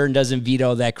David Stern doesn't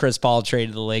veto that Chris Paul trade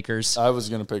to the Lakers? I was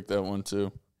going to pick that one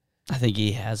too. I think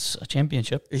he has a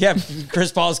championship. Yeah,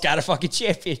 Chris Paul's got a fucking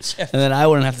championship. And then I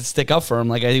wouldn't have to stick up for him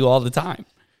like I do all the time.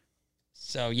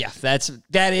 So yeah, that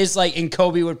is like, and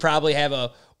Kobe would probably have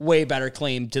a way better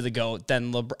claim to the GOAT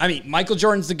than LeBron. I mean, Michael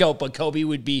Jordan's the GOAT, but Kobe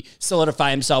would be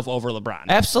solidify himself over LeBron.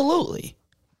 Absolutely.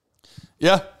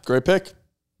 Yeah, great pick.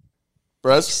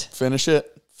 Brez, finish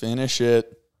it. Finish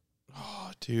it.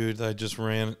 Oh, dude, it just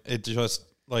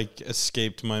like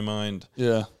escaped my mind.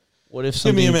 Yeah. What if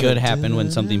Give me a something good minute. happened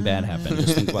when something bad happened?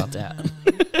 Just think about that.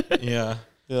 Yeah.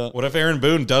 Yeah. What if Aaron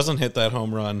Boone doesn't hit that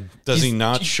home run? Does he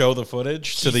not show the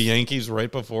footage to the Yankees right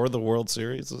before the World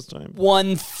Series this time?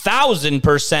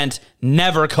 1,000%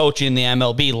 never coaching the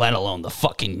MLB, let alone the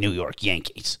fucking New York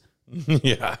Yankees.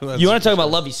 Yeah. You want to talk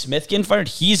about Lovie Smith getting fired?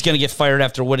 He's going to get fired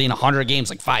after winning 100 games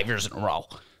like 5 years in a row.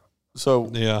 So,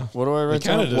 Yeah. what do I write He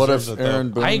kinda down? What if deserves it, though.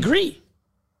 Aaron Boone? I agree.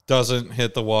 Doesn't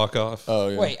hit the walk-off. Oh,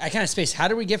 yeah. Wait, I kind of spaced. How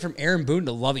did we get from Aaron Boone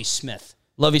to Lovie Smith?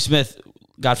 Lovie Smith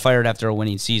got fired after a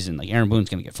winning season. Like Aaron Boone's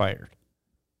going to get fired.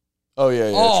 Oh, yeah,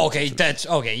 yeah. Oh, okay, that's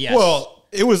okay. Yes. Well,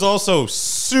 it was also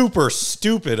super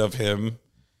stupid of him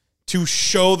to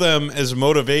show them as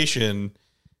motivation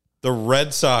the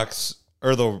Red Sox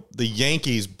or the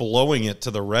Yankees blowing it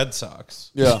to the Red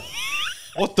Sox. Yeah.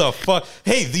 What the fuck?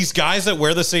 Hey, these guys that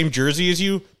wear the same jersey as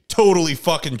you totally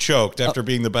fucking choked after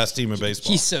being the best team in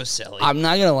baseball. he's so silly. I'm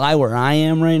not going to lie, where I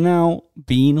am right now,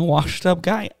 being a washed up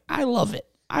guy, I love it.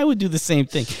 I would do the same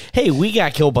thing. Hey, we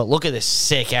got killed, but look at this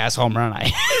sick ass home run I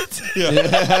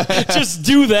hit. Just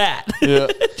do that. Yeah.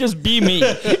 Just be me.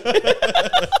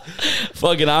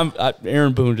 Fucking, I'm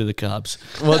Aaron Boone to the Cubs.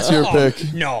 What's your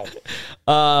pick? no.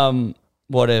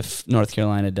 What if North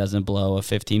Carolina doesn't blow a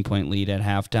 15-point lead at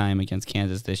halftime against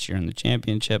Kansas this year in the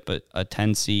championship, a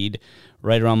 10 seed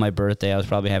right around my birthday? I was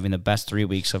probably having the best 3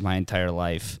 weeks of my entire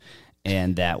life,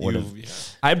 and that would have.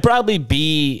 I'd probably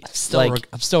be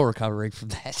I'm still recovering from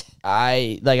that.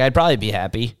 I'd probably be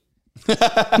happy.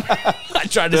 I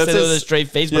tried to say That's that with a straight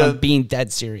face, but yeah. I'm being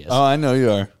dead serious. Oh, I know you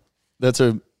are.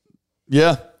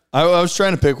 Yeah. I was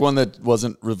trying to pick one that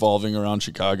wasn't revolving around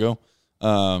Chicago.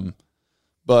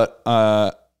 But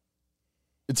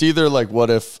it's either like what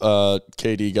if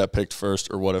KD got picked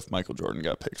first or what if Michael Jordan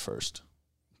got picked first.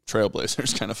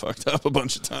 Trailblazers kind of fucked up a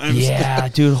bunch of times. Yeah,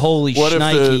 dude, holy What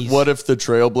shnikes. if the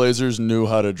Trailblazers knew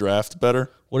how to draft better?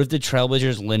 What if the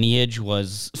Trailblazers lineage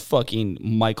was fucking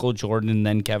Michael Jordan and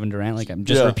then Kevin Durant? Like, I'm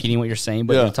just Yeah. repeating what you're saying,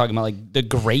 but Yeah. you're talking about like the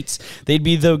greats. They'd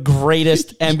be the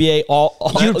greatest NBA all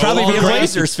You'd probably be a all-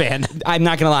 Blazers fan. I'm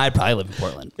not gonna lie, I'd probably live in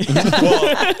Portland.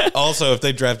 Well, also, if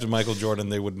they drafted Michael Jordan,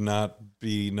 they would not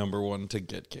be number one to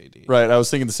get KD. Right. I was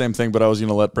thinking the same thing, but I was going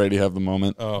to let Brady have the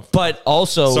moment. Oh, But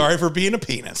also, sorry for being a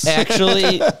penis.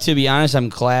 actually, to be honest, I'm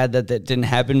glad that didn't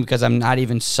happen because I'm not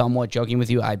even somewhat joking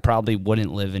with you. I probably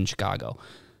wouldn't live in Chicago.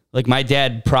 Like, my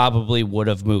dad probably would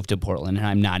have moved to Portland, and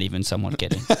I'm not even somewhat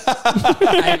kidding.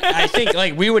 I think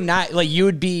like we would not like you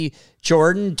would be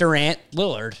Jordan, Durant,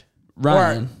 Lillard.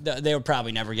 Ryan. Or they would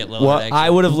probably never get Lillard. Well, actually. I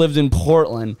would have lived in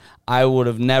Portland. I would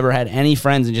have never had any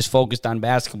friends and just focused on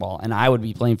basketball, and I would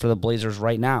be playing for the Blazers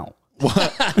right now.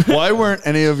 Why weren't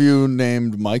any of you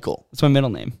named Michael? That's my middle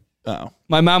name. Oh.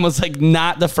 My mom was like,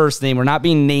 not the first name. We're not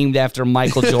being named after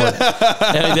Michael Jordan.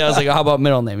 And I was like, how about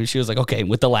middle name? And she was like, okay,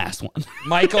 with the last one.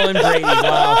 Michael and Brady.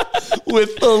 Wow.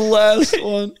 With the last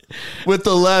one. With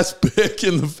the last pick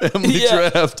in the family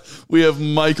Yeah. draft, we have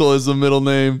Michael as the middle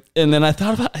name. And then I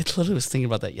literally was thinking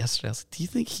about that yesterday. I was like, do you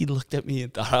think he looked at me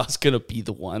and thought I was going to be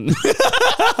the one?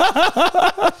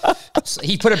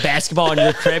 He put a basketball in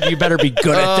your crib. You better be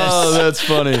good at Oh, this. that's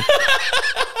funny.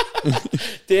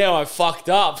 Damn, I fucked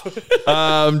up.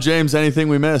 James, anything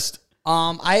we missed?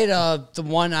 I had the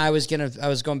one I was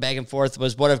going back and forth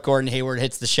was what if Gordon Hayward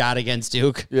hits the shot against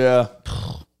Duke? Yeah.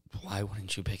 Why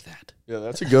wouldn't you pick that? Yeah,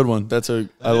 that's a good one.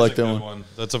 I like that one.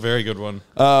 That's a very good one.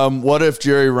 What if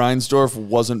Jerry Reinsdorf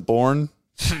wasn't born?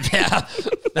 Yeah.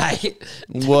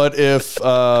 What if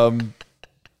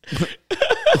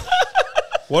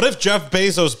What if Jeff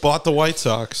Bezos bought the White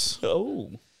Sox?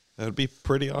 Oh. That would be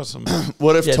pretty awesome.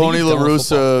 what if Yeah, I think Tony he's done with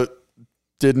LaRussa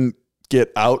didn't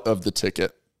get out of the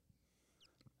ticket?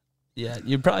 Yeah,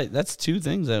 that's two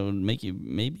things that would make you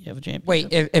maybe have a championship.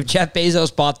 Wait, if Jeff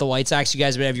Bezos bought the White Sox, you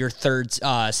guys would have your third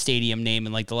stadium name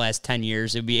in like the last 10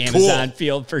 years. It would be Amazon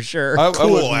Field for sure. I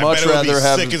Cool. would I much bet it would be rather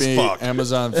have sick it as be fuck.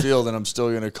 Amazon Field, and I'm still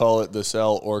going to call it the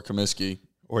Cell or Comiskey.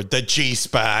 Or the G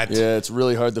spot. Yeah, it's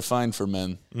really hard to find for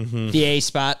men. The A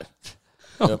spot.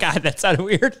 Oh, God, that sounded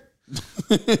weird.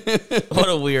 What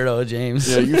a weirdo,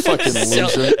 James. Yeah, you fucking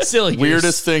loser. Silly goose.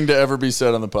 Weirdest thing to ever be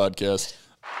said on the podcast.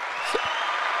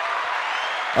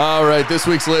 All right, this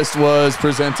week's list was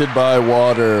presented by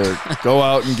Water. Go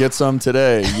out and get some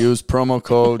today. Use promo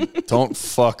code Don't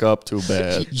Fuck Up Too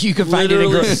Bad. You can find it in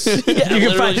you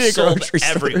can find it in grocery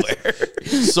stores. everywhere.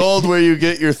 Sold where you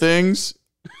get your things.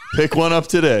 Pick one up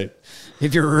today.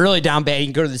 If you're really down bad, you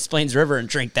can go to the Plains River and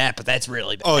drink that, but that's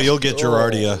really bad. Oh, you'll get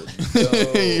Girardia.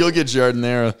 You'll get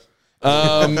Jardinera.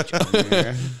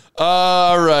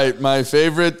 All right, my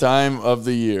favorite time of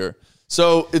the year.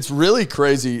 So it's really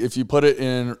crazy if you put it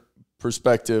in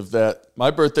perspective that my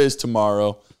birthday is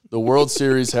tomorrow. The World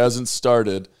Series hasn't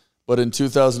started, but in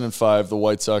 2005, the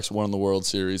White Sox won the World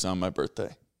Series on my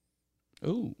birthday.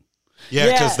 Ooh.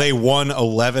 Yeah, because they won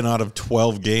 11 out of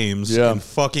 12 games Yeah. and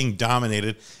fucking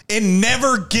dominated and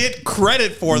never get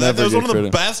credit for that. Never That was get one of the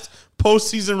credit. best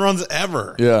postseason runs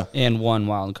ever. Yeah. And one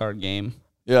wild card game.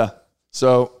 Yeah.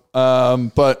 So,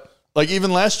 but like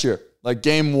even last year, like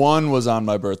game one was on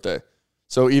my birthday.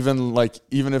 So even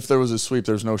if there was a sweep,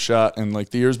 there's no shot. And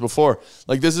like the years before,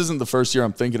 like this isn't the first year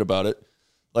I'm thinking about it.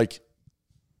 Like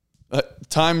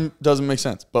time doesn't make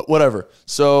sense, but whatever.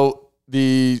 So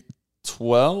the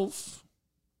 12th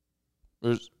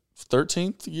or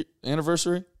 13th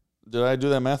anniversary. Did I do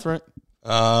that math right?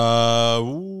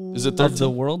 Is it Of 13th? the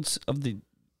world's of the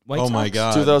White Oh Sox? my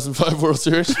God. 2005 World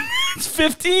Series. It's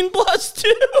 15 plus 2,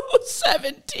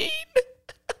 17.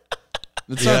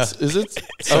 It's Yeah. not, is it?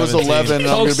 I was 17. 11. I'm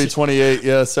going to be 28.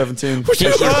 Yeah, 17.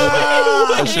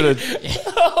 I should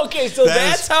have. Okay, so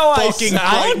that's how I fucking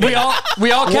sound.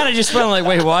 We all kind of just went like,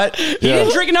 wait, what? You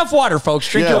didn't drink enough water, folks.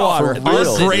 Drink Yeah, your water. for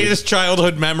real. Our greatest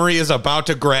childhood memory is about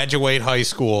to graduate high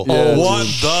school. Yeah, What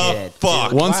dude. the Shit,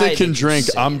 fuck? Once Why it can did you drink,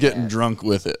 say I'm getting that? drunk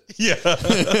with it. Yeah.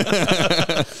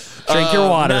 Drink your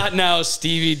water. Not now.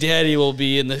 Stevie Daddy will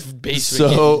be in the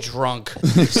basement So- getting drunk.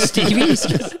 Stevie's.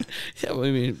 Yeah, I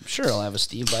mean, sure, I'll have a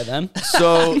Steve by then.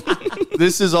 So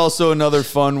this is also another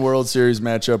fun World Series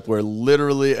matchup where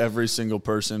literally every single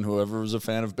person, whoever was a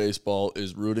fan of baseball,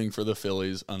 is rooting for the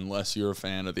Phillies unless you're a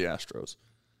fan of the Astros.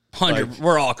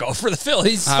 We're all going for the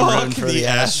Phillies. I'm rooting for the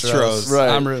Astros. Right.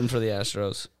 I'm rooting for the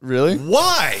Astros. Really?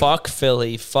 Why? Fuck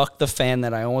Philly. Fuck the fan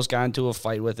that I almost got into a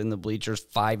fight with in the bleachers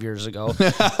 5 years ago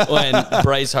when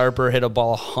Bryce Harper hit a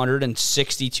ball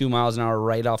 162 miles an hour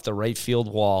right off the right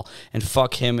field wall. And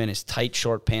fuck him in his tight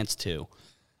short pants too.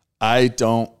 I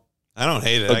don't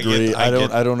hate it. agree.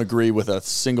 I don't agree with a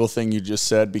single thing you just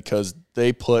said because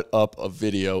they put up a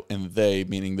video, and they,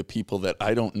 meaning the people that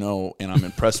I don't know and I'm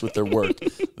impressed with their work,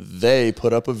 they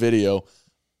put up a video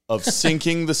of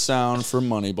syncing the sound for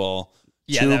Moneyball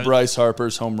to Bryce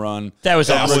Harper's home run. That was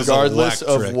awesome. Regardless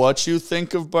of electric. what you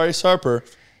think of Bryce Harper,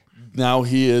 now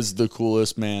he is the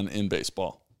coolest man in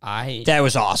baseball. That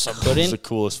was awesome. It's the Couldn't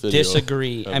coolest video.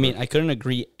 disagree. ever. I mean, I couldn't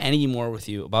agree any more with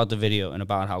you about the video and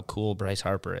about how cool Bryce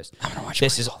Harper is.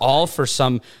 This is all for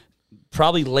some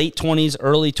probably late 20s,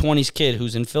 early 20s kid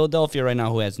who's in Philadelphia right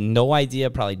now who has no idea,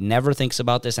 probably never thinks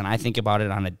about this, and I think about it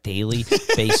on a daily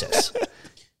basis.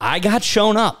 I got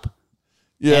shown up.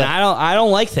 Yeah. And I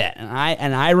don't like that.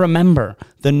 And I remember.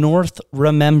 The North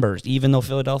remembers, even though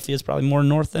Philadelphia is probably more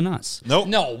north than us. Nope.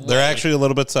 No They're way. actually a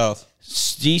little bit south.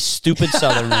 These stupid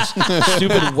Southerners,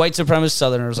 stupid white supremacist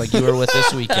Southerners like you were with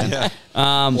this weekend.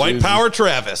 White power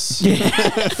Travis.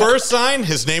 First sign,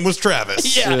 his name was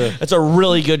Travis. Yeah, that's a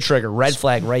really good trigger. Red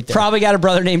flag right there. Probably got a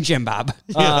brother named Jim Bob.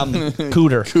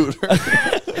 Cooter.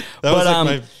 That was But like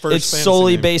my first it's fantasy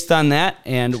solely name. based on that,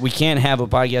 and we can't have a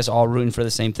podcast all rooting for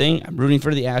the same thing. I'm rooting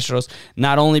for the Astros,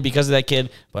 not only because of that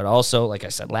kid, but also, like I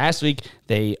said last week,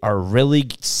 they are really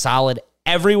solid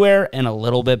everywhere and a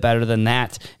little bit better than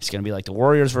that. It's going to be like the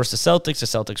Warriors versus the Celtics. The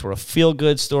Celtics were a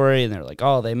feel-good story, and they're like,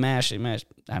 oh, they mashed. I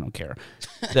don't care.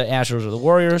 The Astros are the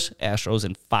Warriors. Astros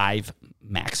in 5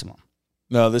 maximum.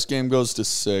 No, this game goes to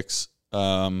 6.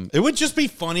 It would just be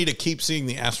funny to keep seeing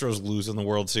the Astros lose in the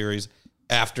World Series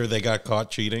after they got caught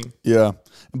cheating. Yeah.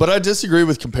 But I disagree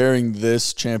with comparing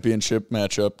this championship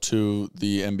matchup to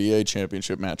the NBA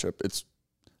championship matchup. It's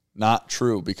not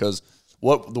true because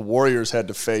what the Warriors had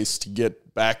to face to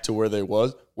get back to where they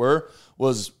was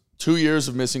 2 years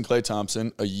of missing Klay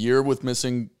Thompson, a year with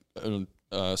missing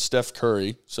Steph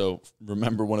Curry. So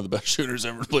remember, one of the best shooters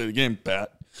ever to play the game,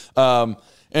 Pat.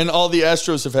 And all the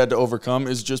Astros have had to overcome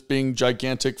is just being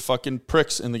gigantic fucking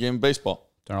pricks in the game of baseball.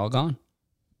 They're all gone.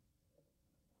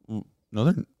 No,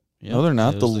 they're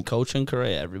not. It was the coach in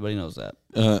Korea. Everybody knows that.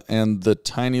 And the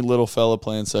tiny little fella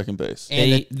playing second base.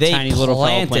 And the tiny little fella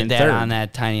playing planted that third. on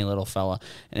that tiny little fella.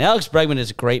 And Alex Bregman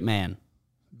is a great man.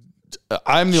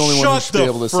 I'm the only one who Shut should be the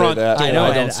able to say front that. door. I know.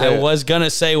 don't And say I it. was gonna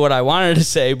say what I wanted to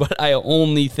say, but I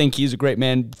only think he's a great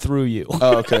man through you.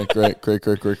 Oh, okay, great.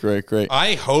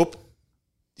 I hope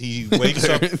he wakes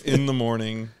up in the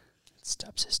morning.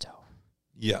 Stubs his toe.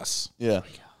 Yes. Yeah.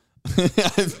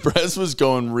 Brez was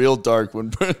going real dark when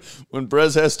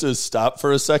Brez has to stop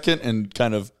for a second and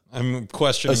kind of I'm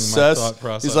questioning assess. my thought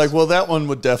process. He's like, well, that one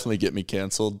would definitely get me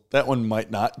canceled. That one might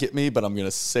not get me, but I'm going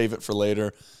to save it for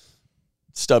later.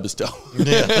 Stub his toe.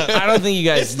 I don't think you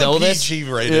guys know this. PG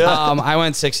rated. I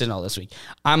went 6-0 this week.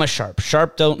 I'm a Sharp.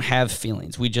 Sharp don't have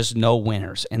feelings. We just know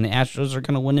winners, and the Astros are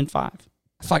going to win in 5.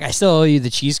 Fuck, I still owe you the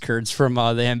cheese curds from the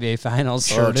NBA Finals.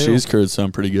 Cheese curds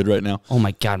sound pretty good right now. Oh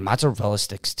my God, mozzarella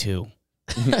sticks too.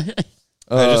 I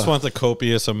just want the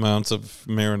copious amounts of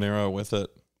marinara with it.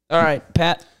 All right,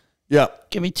 Pat, Yeah.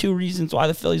 give me 2 reasons why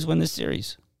the Phillies win this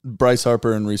series. Bryce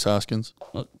Harper and Rhys Hoskins.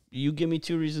 Well, you give me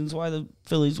 2 reasons why the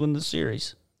Phillies win the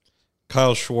series.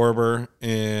 Kyle Schwarber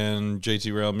and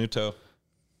JT Realmuto.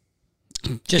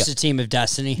 Just a team of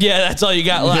destiny. Yeah, that's all you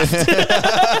got left.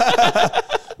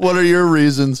 What are your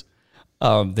reasons?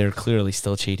 They're clearly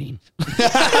still cheating.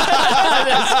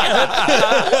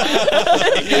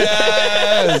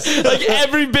 Yes. Like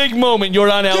every big moment,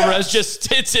 Yordan Alvarez just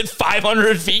hits it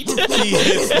 500 feet. He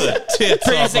hits the tits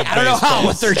off I don't know how,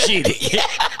 but they're cheating. Yeah,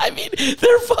 I mean,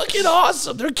 they're fucking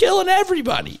awesome. They're killing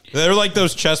everybody. They're like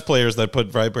those chess players that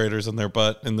put vibrators in their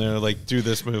butt and they're like, do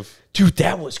this move. Dude,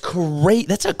 that was great.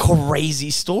 That's a crazy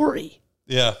story.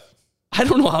 Yeah. I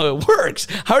don't know how it works.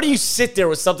 How do you sit there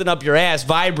with something up your ass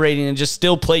vibrating and just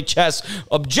still play chess?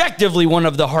 Objectively, one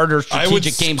of the harder I would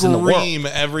strategic games in the world. scream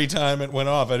every time it went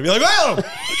off. I'd be like, "Wow!"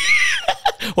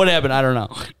 What happened? I don't know.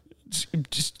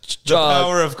 The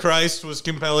power of Christ was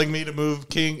compelling me to move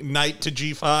knight to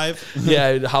G5.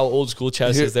 Yeah, how old school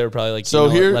chess is. They were probably like, So you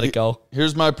know what, here, let it go.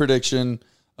 Here's my prediction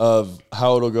of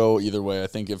how it'll go either way. I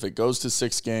think if it goes to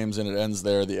 6 games and it ends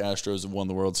there, the Astros have won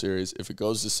the World Series. If it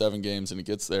goes to 7 games and it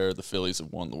gets there, the Phillies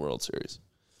have won the World Series.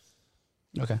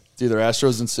 Okay. It's either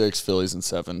Astros in 6, Phillies in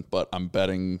 7, but I'm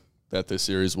betting that this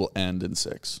series will end in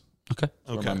 6. Okay.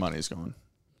 That's where my money's going.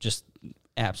 Just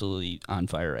absolutely on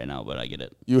fire right now, but I get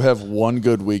it. You have one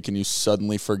good week and you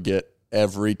suddenly forget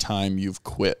every time you've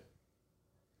quit.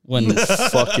 When You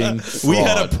fucking We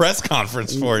had fraud. a press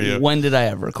conference for you. when did I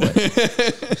ever quit?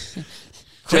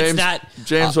 James, not-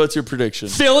 James, what's your prediction?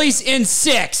 Phillies in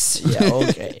 6. Yeah,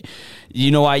 okay.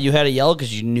 You know why you had to yell?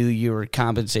 Because you knew you were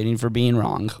compensating for being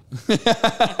wrong.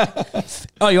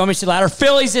 Oh, you want me to say louder?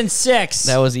 Phillies in 6.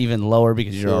 That was even lower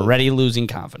because you're already losing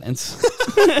confidence.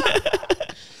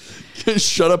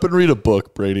 Shut up and read a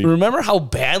book, Brady. Remember how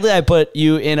badly I put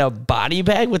you in a body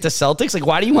bag with the Celtics? Like,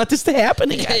 why do you want this to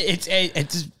happen again? It's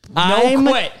no I'm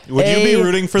quit. Would you be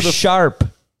rooting for the Sharp?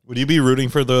 Would you be rooting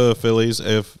for the Phillies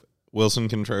if Wilson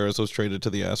Contreras was traded to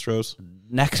the Astros?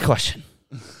 Next question.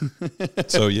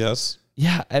 So yes.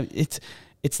 Yeah,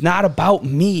 it's not about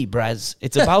me, Brez.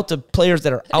 It's about the players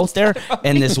that are out there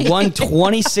and this one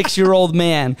 26-year-old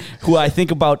man who I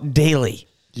think about daily.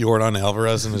 Jordan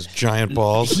Alvarez and his giant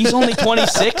balls. He's only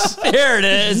 26. There it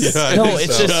is. Yeah, I No, think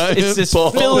it's so. just it's this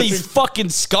Giant Philly balls. fucking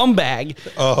scumbag.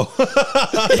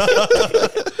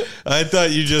 I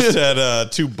thought you just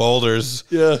had two boulders.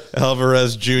 Yeah.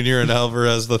 Alvarez Jr. and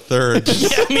Alvarez the third.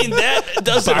 I mean, that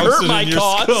doesn't hurt Bouncing my in your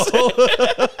cause.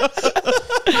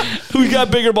 Who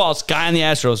got bigger balls? Guy on the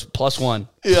Astros, +1.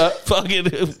 Yeah. Fucking,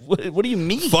 what do you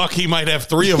mean? Fuck, he might have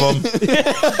 3 of them.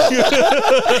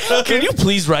 Can you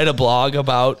please write a blog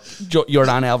about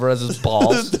Jordan Alvarez's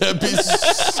balls? That'd be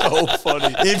so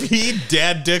funny. If he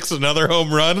dad dicks another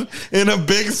home run in a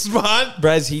big spot,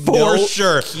 Brez, he for knows,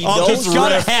 sure. He I'll knows, just It's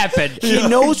gonna riff happen. he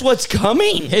knows what's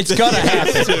coming. It's gonna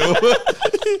happen.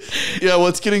 Yeah,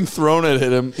 what's getting thrown at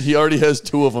him? He already has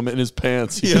 2 of them in his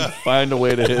pants. He Yeah. can find a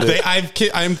way to hit it.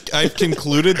 I've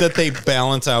concluded that they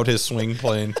balance out his swing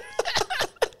plane.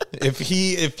 If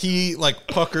he like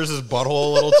puckers his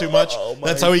butthole a little too much,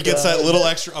 that's how he gets that little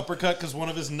extra uppercut because one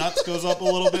of his nuts goes up a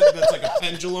little bit. That's like a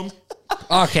pendulum.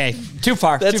 Okay, too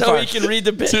far. That's too how far. he can read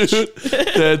the pitch. Dude,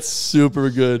 that's super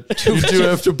good. You do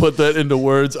have to put that into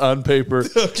words on paper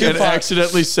and far.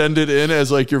 accidentally send it in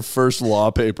as like your first law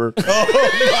paper.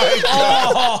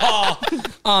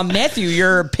 Matthew,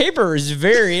 your paper is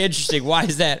very interesting. Why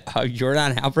is that?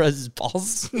 Jordan Alvarez's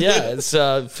balls? Yeah, it's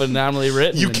phenomenally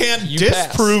written. You and can't you pass.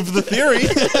 disprove the theory.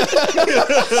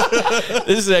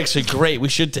 This is actually great. We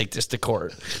should take this to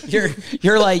court.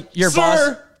 You're like your boss.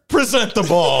 Sir, present the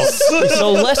balls.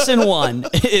 So lesson one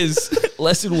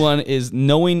is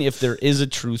knowing if there is a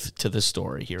truth to the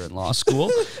story here in law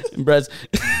school. And Brez,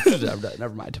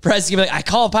 never mind. Press gonna be like, I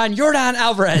call upon Jordan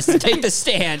Alvarez to take the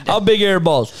stand. How big are your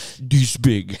balls? This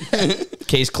big.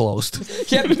 Case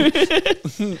closed. Yep.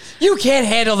 You can't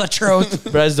handle the truth.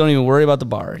 Brez, don't even worry about the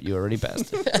bar. You already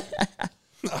passed it.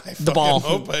 The ball. I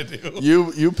hope I do.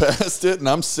 You passed it, and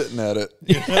I'm sitting at it.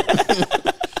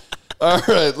 All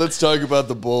right, let's talk about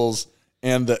the Bulls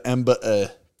and the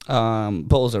NBA.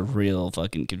 Bulls are real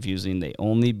fucking confusing. They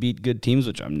only beat good teams,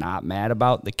 which I'm not mad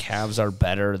about. The Cavs are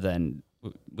better than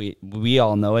we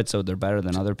all know it, so they're better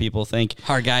than other people think.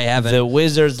 Hard guy having. The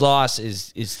Wizards' loss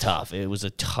is tough. It was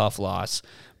a tough loss,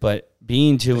 but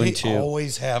being 2-2. They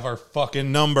always have our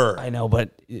fucking number. I know, but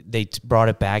they brought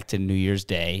it back to New Year's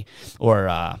Day,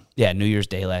 or New Year's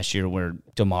Day last year, where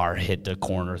DeMar hit the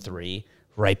corner 3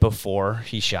 right before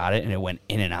he shot it, and it went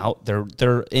in and out.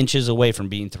 They're inches away from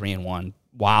being 3-1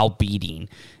 while beating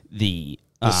the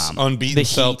unbeaten the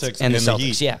Heat Celtics and the and the Celtics.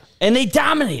 Heat. Yeah, and they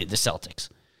dominated the Celtics,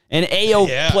 and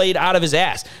Ayo played out of his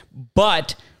ass,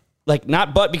 but.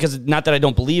 Not that I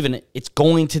don't believe in it. It's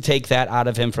going to take that out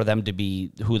of him for them to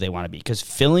be who they want to be. Because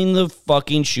filling the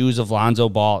fucking shoes of Lonzo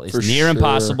Ball is near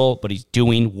impossible, but he's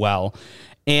doing well.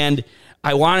 And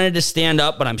I wanted to stand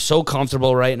up, but I'm so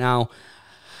comfortable right now.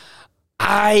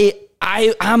 I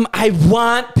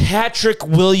want Patrick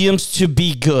Williams to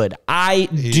be good. I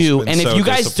do. been And if so you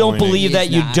guys don't disappointing. believe that,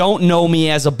 He's you not. don't know me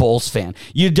as a Bulls fan.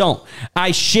 You don't.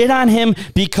 I shit on him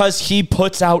because he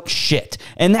puts out shit.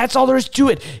 And that's all there is to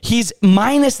it. He's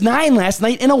 -9 last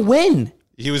night in a win.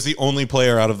 He was the only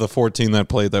player out of the 14 that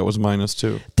played that was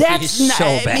 -2. That's He's not, so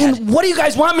I bad. mean, what do you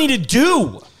guys want me to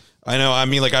do? I know. I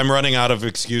mean, I'm running out of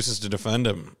excuses to defend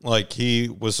him. He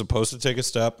was supposed to take a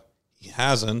step. He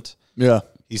hasn't. Yeah.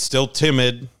 He's still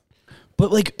timid.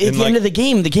 But at the end of the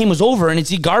game was over, and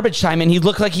it's garbage time, and he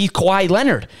looked like he's Kawhi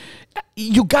Leonard.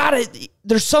 You gotta.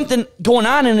 There's something going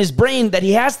on in his brain that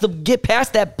he has to get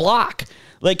past that block,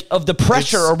 of the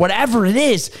pressure or whatever it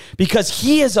is, because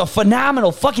he is a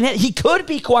phenomenal fucking. He could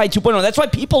be Kawhi 2.0. That's why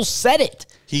people said it.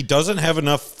 He doesn't have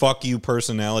enough fuck you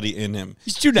personality in him.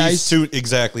 He's too nice.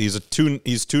 Exactly.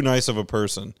 He's too nice of a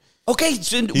person. Okay,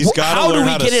 so gotta how do learn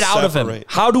we how to get it out of him? separate.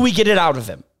 How do we get it out of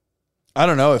him? I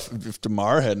don't know if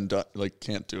DeMar hadn't done,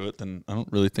 can't do it, then I don't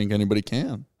really think anybody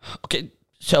can. Okay,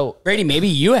 So Brady, maybe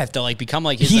you have to like become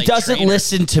like his. he like, doesn't trainer.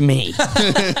 listen to me.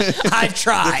 I've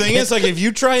tried. The thing is, like, if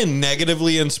you try and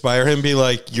negatively inspire him, be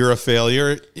like, you're a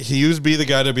failure, he would be the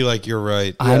guy to be like, you're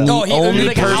right. I'm No, the he would be only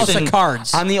like a house of person.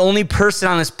 cards. I'm the only person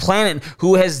on this planet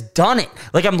who has done it.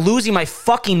 Like I'm losing my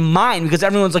fucking mind because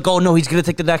everyone's like, "Oh no, he's gonna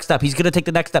take the next step. He's gonna take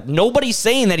the next step." Nobody's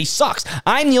saying that he sucks.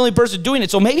 I'm the only person doing it,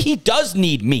 so maybe he does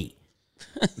need me.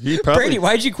 He probably, Brady,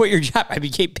 why'd you quit your job? I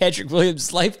became Patrick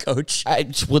Williams' life coach. I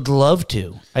just would love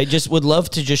to. I just would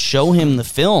love to just show him the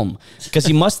film because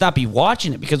he must not be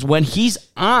watching it. Because when he's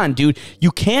on, dude,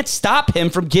 you can't stop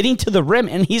him from getting to the rim,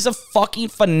 and he's a fucking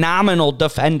phenomenal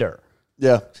defender.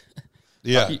 yeah.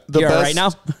 Yeah. The You all best, right now?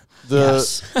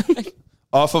 The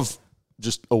off of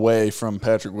just away from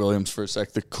Patrick Williams for a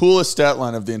sec. The coolest stat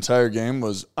line of the entire game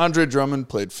was Andre Drummond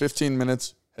played 15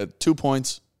 minutes, had 2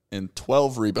 points and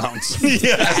 12 rebounds.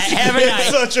 Yes. Every night. It's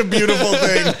such a beautiful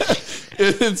thing.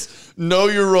 It's know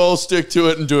your role, stick to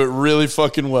it, and do it really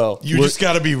fucking well. You just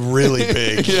got to be really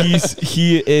big.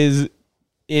 He is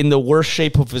in the worst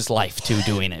shape of his life too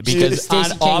doing it because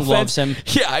Stacey on King offense, loves him.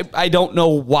 Yeah, I don't know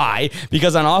why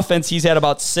because on offense he's had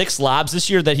about 6 lobs this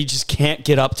year that he just can't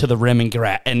get up to the rim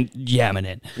and yam it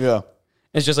in. Yeah.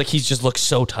 It's just like he's just looks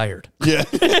so tired. Yeah.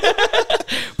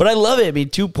 But I love it. I mean,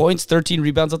 2 points, 13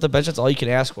 rebounds off the bench. That's all you can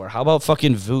ask for. How about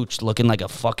fucking Vooch looking like a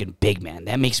fucking big man?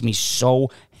 That makes me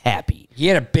so happy. He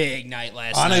had a big night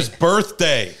last On night. his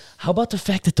birthday. How about the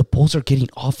fact that the Bulls are getting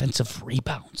offensive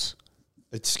rebounds?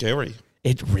 It's scary.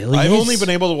 It really I've is. only been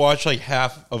able to watch like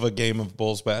half of a game of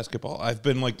Bulls basketball. I've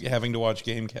been like having to watch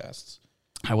game casts.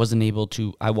 I wasn't able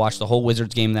to. I watched the whole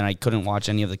Wizards game, then I couldn't watch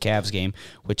any of the Cavs game,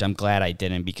 which I'm glad I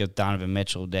didn't because Donovan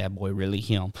Mitchell, that boy, really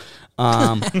him.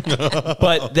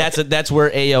 But that's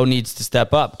where AO needs to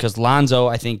step up because Lonzo,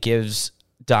 I think, gives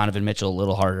Donovan Mitchell a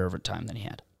little harder of a time than he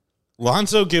had.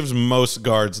 Lonzo gives most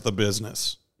guards the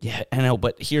business. Yeah, I know,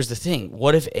 but here's the thing.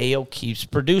 What if AO keeps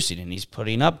producing and he's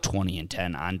putting up 20 and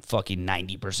 10 on fucking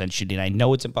 90% shooting? I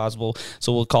know it's impossible,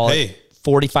 so we'll call it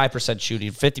 45%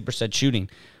 shooting, 50% shooting.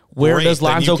 Where Great, does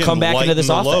then Lonzo you can come back into this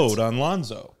lighten the offense? load on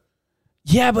Lonzo.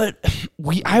 Yeah, but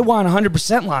I want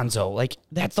 100% Lonzo. Like,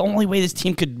 that's the only way this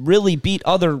team could really beat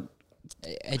other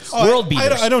world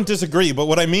beaters. I don't disagree, but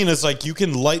what I mean is like you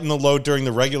can lighten the load during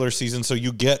the regular season so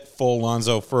you get full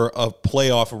Lonzo for a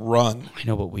playoff run. I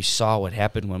know, but we saw what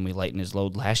happened when we lightened his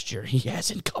load last year. He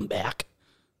hasn't come back.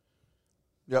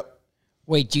 Yep.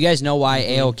 Wait, do you guys know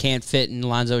why AO can't fit in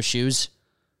Lonzo's shoes?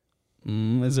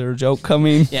 Is there a joke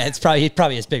coming? Yeah, he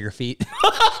probably has bigger feet.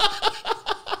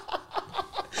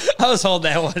 I was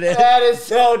holding that one in. That is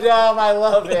so dumb. I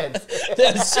love it.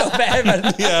 That was so bad.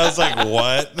 But Yeah, I was like,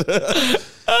 what?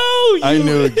 Oh, I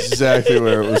knew exactly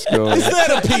where it was going. Is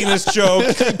that a penis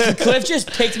joke? Cliff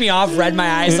just picked me off, read my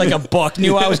eyes like a book,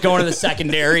 knew I was going to the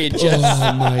secondary, and just.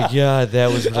 Oh my god, that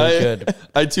was really good.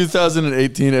 I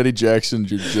 2018 Eddie Jackson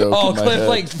joke. Oh, in my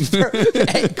Cliff!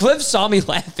 head. Cliff saw me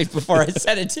laughing before I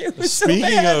said it too. It was so Speaking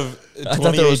bad. of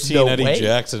thought there was 2018 no Eddie way.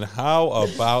 Jackson, how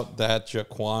about that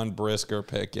Jaquan Brisker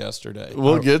pick yesterday?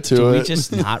 We'll get to Do it. we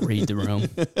just not read the room?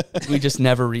 We just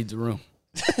never read the room.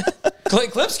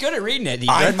 Cliff's good at reading it. He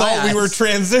I read my thought we were eyes.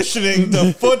 transitioning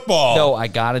to football. No, I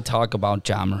got to talk about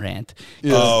John Morant.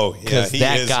 Oh, yeah, Because he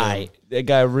that is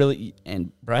guy really,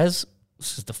 and Brez,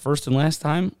 this is the first and last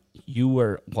time you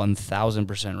were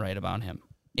 1,000% right about him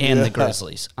and the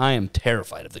Grizzlies. I am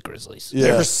terrified of the Grizzlies. Yeah.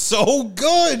 They're so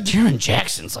good. Jaren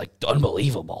Jackson's like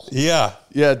unbelievable. Yeah.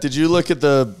 Yeah, did you look at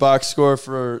the box score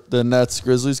for the Nets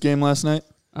Grizzlies game last night?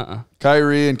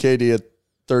 Kyrie and KD had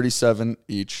 37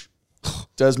 each.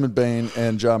 Desmond Bain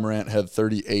and John Morant had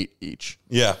 38 each.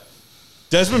 Yeah.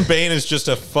 Desmond Bain is just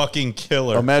a fucking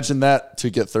killer. Imagine that to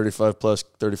get 35 plus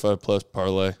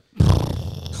parlay.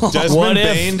 Desmond What if?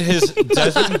 Bain,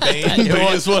 Desmond Bain.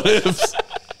 Biggest what ifs.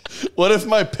 What if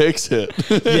my picks hit?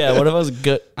 Yeah, what if I was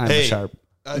good? I'm Hey, sharp.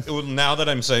 well, now that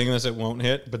I'm saying this, it won't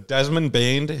hit. But Desmond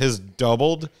Bain has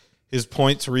doubled his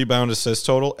points, rebound, assist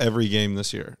total every game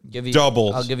this year.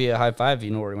 Doubled. I'll give you a high five if you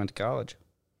know where he went to college.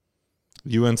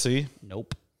 UNC?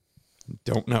 Nope.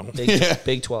 Don't know.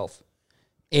 Big 12.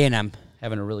 A&M.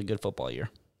 Having a really good football year.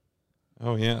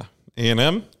 Oh, yeah.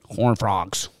 A&M? Horned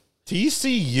Frogs.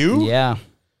 TCU? Yeah.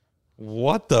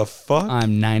 What the fuck?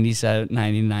 I'm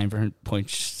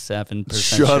 99.7%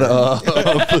 Shut sure. up.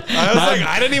 I was like,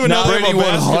 I didn't even know Brady they were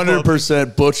basketball.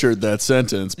 100% butchered that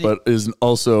sentence, but is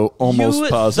also almost You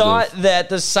positive. thought that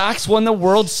the Sox won the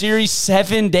World Series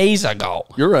 7 days ago.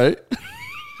 You're right.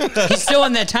 He's still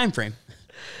in that time frame.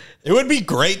 It would be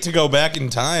great to go back in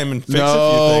time and fix a few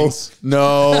No, things.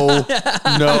 no,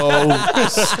 no.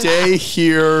 Stay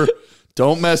here.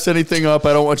 Don't mess anything up.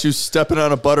 I don't want you stepping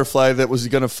on a butterfly that was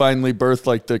going to finally birth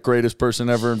like the greatest person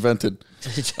ever invented.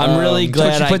 I'm really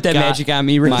glad Don't you put I that got magic on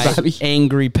me, Rick my Bobby.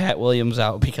 angry Pat Williams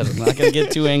out because I'm not going to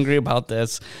get too angry about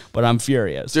this, but I'm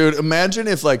furious. Dude, imagine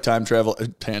if like time travel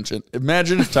tangent.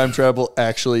 Imagine if time travel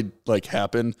actually like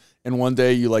happened and one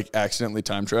day you like accidentally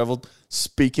time traveled.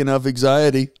 Speaking of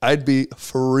anxiety, I'd be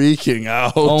freaking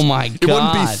out. Oh my It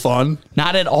wouldn't be God. fun.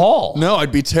 Not at all. No,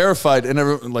 I'd be terrified. And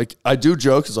everyone, like I do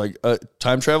joke, it's like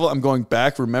time travel. I'm going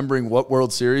back, remembering what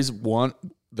World Series won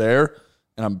there,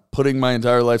 and I'm putting my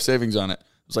entire life savings on it.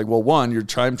 It's like, well, one, you're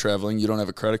time traveling. You don't have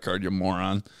a credit card, you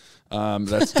moron.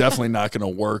 That's definitely not going to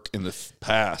work in the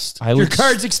past. Your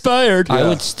card's expired. I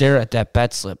would stare at that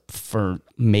bet slip for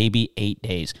maybe 8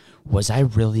 days. Was I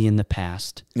really in the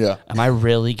past? Yeah. Am I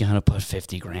really going to put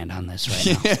 50 grand on this right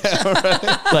now? Yeah,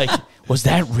 right. Like, was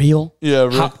that real? Yeah,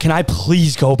 real. Can I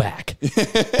please go back?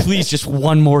 Please, just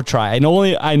one more try. I know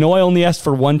I only asked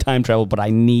for one time travel, but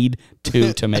I need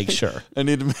to make sure. I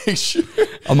need to make sure.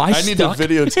 Am I need to stuck?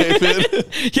 videotape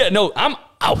it. Yeah, no, I'm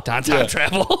out on time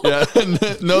travel. Yeah.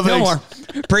 No, No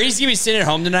thanks. more. Brady's going to be sitting at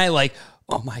home tonight like,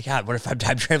 oh my God, what if I'm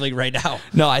time traveling right now?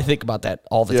 No, I think about that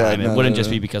all the Yeah, time. It no, wouldn't no, just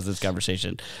no. be because of this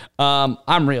conversation.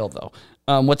 I'm real, though.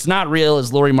 What's not real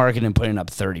is Lauri Markkanen putting up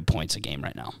 30 points a game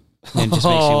right now. And it just makes me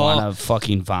want to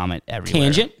fucking vomit everywhere.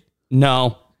 Tangent?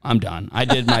 No, I'm done. I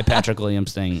did my Patrick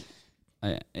Williams thing.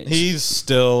 He's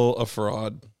still a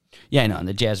fraud. Yeah, I know. And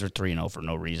the Jazz are 3-0 for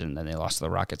no reason. Then they lost to the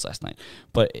Rockets last night.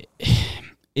 But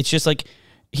it's just like,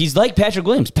 he's like Patrick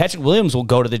Williams. Patrick Williams will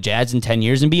go to the Jazz in 10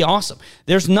 years and be awesome.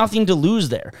 There's nothing to lose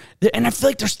there. And I feel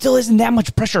like there still isn't that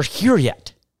much pressure here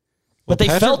yet. But they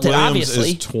Patrick felt it, Williams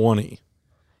obviously. is 20.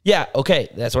 Yeah, okay,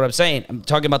 that's what I'm saying. I'm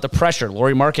talking about the pressure.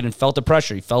 Lauri Markkanen felt the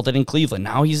pressure. He felt it in Cleveland.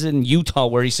 Now he's in Utah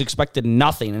where he's expected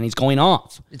nothing, and he's going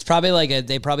off. It's probably like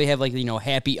they probably have like,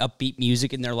 happy, upbeat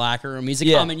music in their locker room. He's like,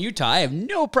 Yeah. I'm in Utah. I have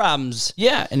no problems.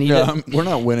 Yeah, and he We're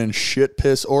not winning shit,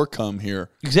 piss, or cum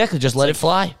here. exactly, just let it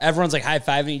fly. Everyone's like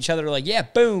high-fiving each other like, yeah,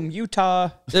 boom, Utah.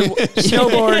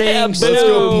 Snowboarding. Yeah, Let's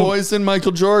go, boom. boys, and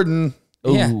Michael Jordan.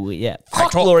 Ooh, yeah.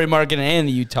 Fuck Lauri Markkanen and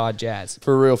the Utah Jazz.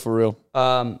 For real, for real.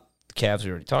 The Cavs, we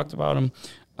already talked about them.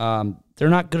 They're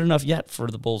not good enough yet for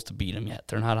the Bulls to beat them yet.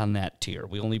 They're not on that tier.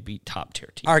 We only beat top tier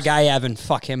teams. Our guy, Evan,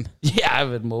 fuck him. Yeah,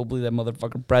 Evan Mobley, that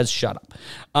motherfucker. Brez, shut up.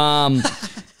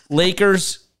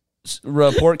 Lakers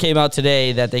report came out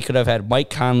today that they could have had Mike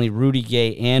Conley, Rudy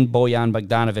Gay, and Bojan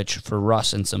Bogdanovic for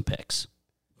Russ and some picks.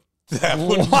 That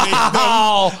would make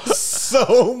them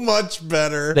so much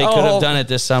better. They could have done it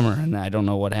this summer, and I don't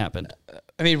know what happened.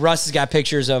 I mean, Russ has got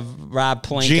pictures of Rob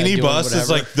Pelinka Genie doing Bus whatever. is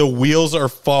like the wheels are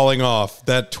falling off.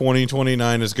 That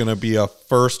 2029 is going to be a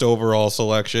first overall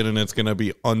selection, and it's going to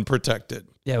be unprotected.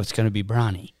 Yeah, it's going to be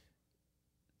Bronny.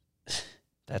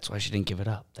 That's why she didn't give it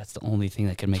up. That's the only thing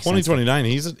that can make sense.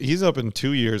 2029, he's up in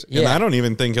 2 years, and Yeah. I don't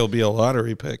even think he'll be a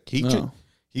lottery pick. No.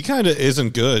 He kind of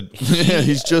isn't good. Yeah,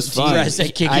 he's just fine. Rest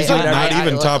that kick. He's like not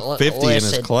even top 50 in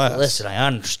his class. Listen, I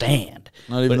understand.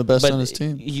 Not even the best on his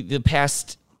team. The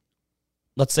past,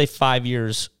 let's say 5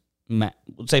 years, let's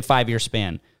say 5 year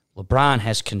span, LeBron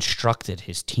has constructed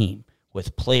his team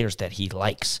with players that he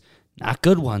likes, not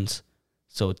good ones.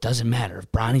 So it doesn't matter.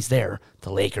 If Bronny's there,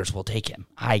 the Lakers will take him.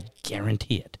 I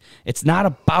guarantee it. It's not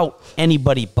about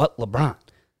anybody but LeBron.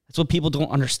 That's what people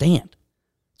don't understand.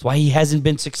 That's why he hasn't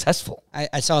been successful.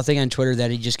 I saw a thing on Twitter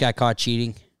that he just got caught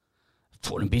cheating.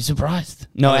 Wouldn't be surprised.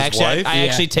 No, His actually, wife? I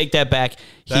actually take that back.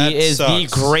 That He is the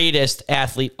sucks. greatest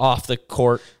athlete off the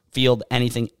court, field,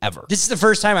 anything ever. This is the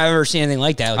first time I've ever seen anything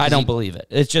like that. I don't believe it.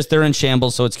 It's just they're in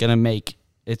shambles, so it's gonna be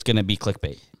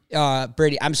clickbait.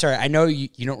 Brady, I'm sorry. I know you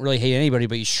don't really hate anybody,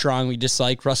 but you strongly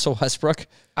dislike Russell Westbrook.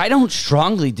 I don't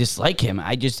strongly dislike him.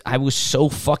 I was so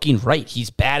fucking right. He's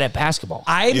bad at basketball.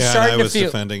 I'm Yeah, and starting I to was feel.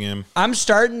 defending him. I'm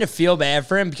starting to feel bad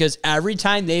for him because every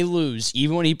time they lose,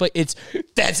 even when he play,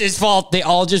 that's his fault. They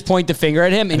all just point the finger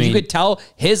at him, and you could tell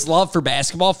his love for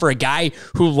basketball for a guy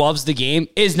who loves the game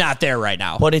is not there right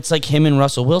now. But it's like him and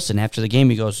Russell Wilson. After the game,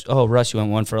 he goes, "Oh, Russ, you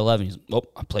went 1 for 11." He's, "Oh,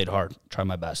 I played hard. Try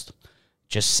my best."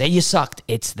 Just say you sucked.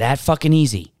 It's that fucking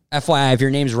easy. FYI, if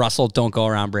your name's Russell, don't go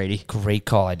around Brady. Great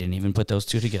call. I didn't even put those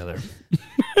two together.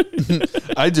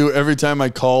 I do every time I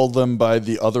call them by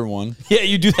the other one. Yeah,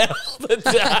 you do that all the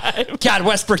time. God,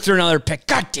 Westbrook threw another pick.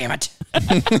 God damn it.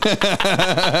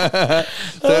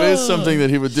 That is something that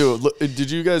he would do. Look, did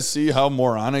you guys see how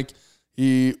moronic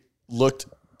he looked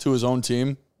to his own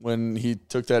team when he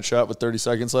took that shot with 30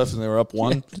 seconds left and they were up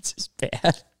 1? It's just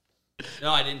bad.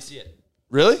 No, I didn't see it.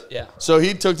 Really? Yeah. So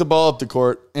he took the ball up the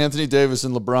court. Anthony Davis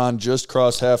and LeBron just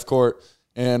crossed half court,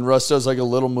 and Russ does like a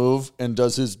little move and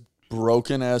does his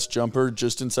broken ass jumper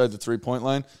just inside the 3-point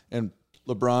line and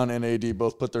LeBron and AD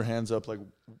both put their hands up like,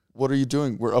 what are you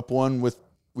doing? We're up 1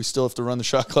 we still have to run the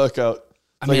shot clock out.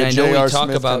 I mean, I know we talk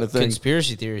Smith about kind of thing.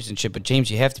 conspiracy theories and shit, but James,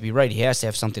 you have to be right. He has to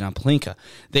have something on Pelinka.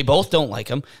 They both don't like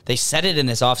him. They said it in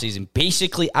this offseason,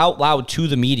 basically out loud to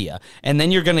the media. And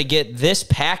then you're going to get this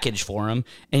package for him,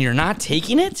 and you're not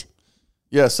taking it?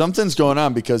 Yeah, something's going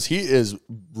on because he is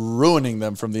ruining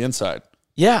them from the inside.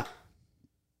 Yeah.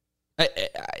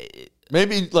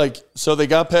 Maybe so they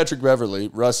got Patrick Beverley.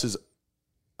 Russ has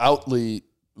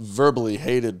verbally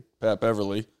hated Pat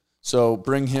Beverley. So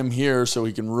bring him here so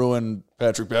he can ruin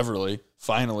Patrick Beverley,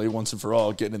 finally, once and for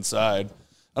all, getting inside.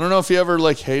 I don't know if he ever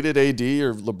hated AD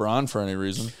or LeBron for any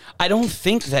reason. I don't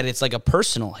think that it's like a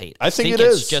personal hate. I think it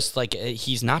it's is. just like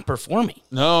he's not performing.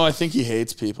 No, I think he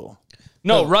hates people.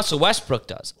 No, Russell Westbrook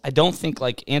does. I don't think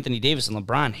Anthony Davis and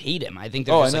LeBron hate him. I think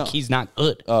they're just he's not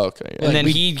good. Oh, okay. Yeah. And then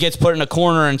he gets put in a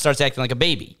corner and starts acting like a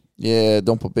baby. Yeah,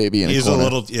 don't put baby in He's a a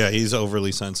corner. he's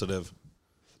overly sensitive.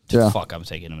 Yeah. Fuck, I'm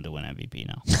taking him to win MVP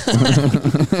now. I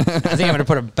think I'm going to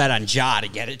put a bet on Ja to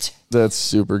get it. That's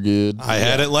super good. I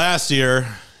had it last year,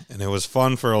 and it was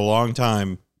fun for a long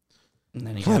time. And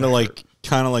then he Kind of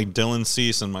got like Dylan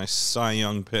Cease and my Cy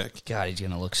Young pick. God, he's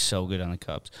going to look so good on the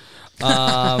Cubs. You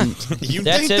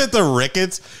That's think it. that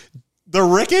the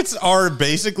Ricketts are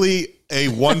basically a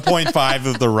 1.5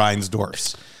 of the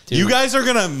Reinsdorfs. You guys are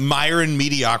going to mire in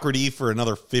mediocrity for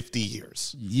another 50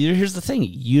 years. Here's the thing.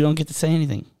 You don't get to say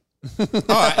anything.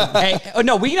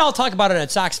 No, we can all talk about it at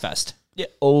Sox Fest. Yeah.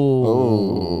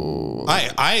 Oh.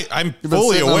 I'm You've been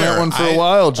fully sitting aware. on that one for a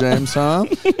while, James, huh?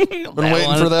 Been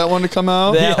waiting for that one to come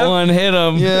out? That one hit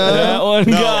him. Yeah. That one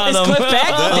got Is him. Cliff back?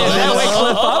 Did that wake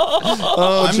Cliff up?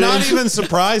 Oh, I'm not even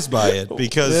surprised by it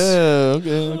because Yeah,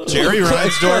 okay. Jerry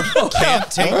Reinsdorf can't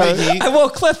take the heat. I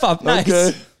woke Cliff up. Nice.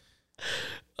 Okay.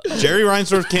 Jerry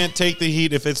Reinsdorf can't take the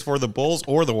heat if it's for the Bulls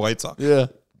or the White Sox. Yeah.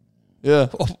 Yeah.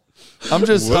 I'm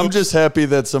just happy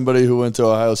that somebody who went to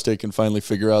Ohio State can finally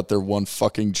figure out their one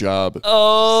fucking job.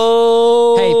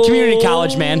 Oh. Hey, community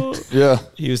college, man. Yeah.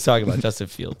 He was talking about Justin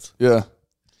Fields. Yeah.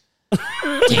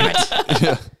 Damn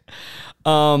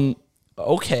it.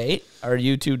 Okay. Are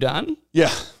you two done?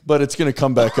 Yeah. But it's gonna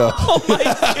come back up.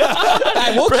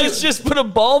 I woke you. Brent's just put a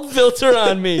bulb filter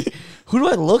on me. Who do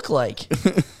I look like?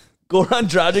 Goran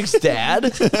Dragic's dad?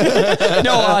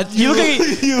 No, you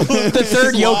look like the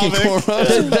third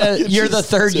Jokic. You're the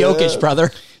third Jokic, brother.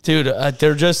 Dude,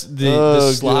 they're just the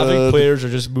Oh, Slavic God. players are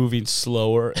just moving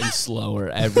slower and slower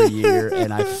every year,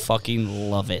 and I fucking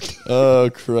love it. Oh,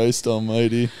 Christ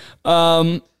almighty.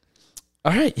 All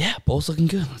right, yeah, Bulls looking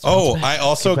good. Let's Oh, bounce back. I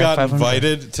also Get back got 500.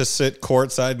 invited to sit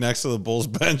courtside next to the Bulls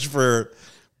bench for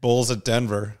Bulls at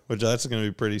Denver, which that's going to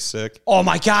be pretty sick. Oh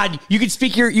my God, you could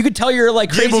tell your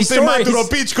crazy stories.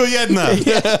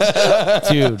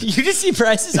 Dude. You just see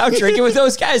Prices out drinking with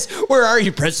those guys. Where are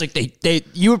you, Price?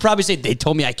 You would probably say they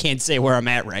told me I can't say where I'm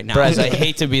at right now. Bryce, I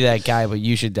hate to be that guy, but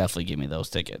you should definitely give me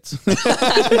those tickets.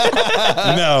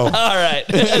 No. All right.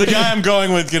 The guy I'm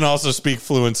going with can also speak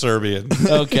fluent Serbian.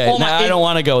 Okay. Oh, now I don't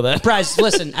want to go then. Price,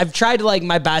 listen, I've tried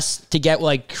my best to get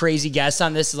crazy guests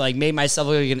on this, made myself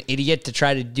look like an idiot to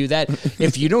try to do that.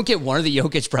 If you don't get one of the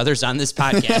Jokic brothers on this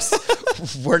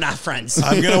podcast, we're not friends.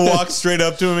 I'm going to walk straight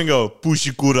up to him and go,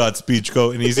 Pushi Kurat,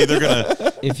 Spichko. And he's either going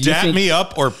to If you dap think- me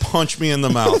up or punch me in the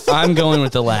mouth. I'm going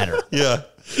with the latter. Yeah.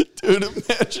 Dude,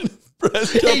 imagine if Brett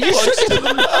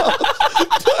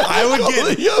I would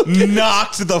get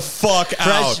knocked the fuck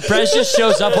out. Prez just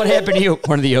shows up. What happened to you?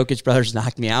 One of the Jokic brothers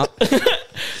knocked me out.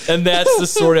 And that's the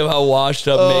sort of how washed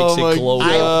up makes my it global.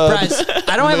 Prez,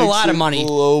 I don't have a lot of money.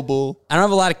 Global. I don't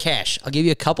have a lot of cash. I'll give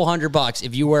you a couple $100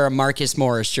 if you wear a Marcus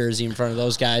Morris jersey in front of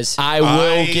those guys. I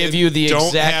will give you the don't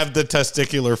exact. have the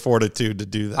testicular fortitude to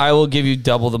do that. I will give you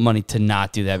double the money to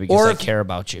not do that because Or I if- care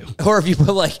about you. Or if you put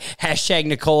hashtag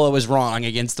Nicola was wrong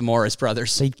against the Morris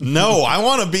brothers. No, I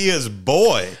want to be his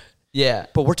boy. Yeah.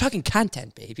 But we're talking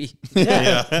content, baby.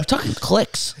 Yeah. We're talking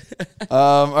clicks.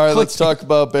 All right, let's talk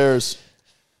about Bears.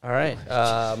 All right.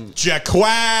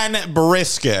 Jaquan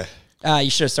Brisker. You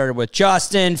should have started with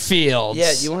Justin Fields.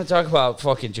 Yeah, you want to talk about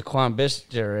fucking Jaquan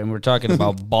Brisker, and we're talking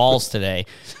about balls today.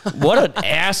 What an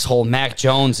asshole Mac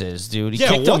Jones is, dude. He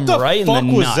kicked what him the right fuck in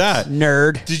the was nuts. that?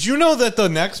 Nerd. Did you know that the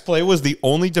next play was the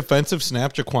only defensive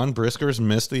snap Jaquan Brisker's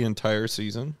missed the entire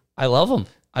season? I love him.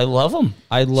 I love him.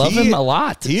 I love him a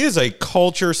lot. He is a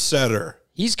culture setter.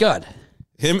 He's good.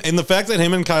 Him and the fact that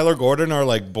him and Kyler Gordon are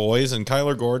like boys, and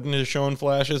Kyler Gordon is showing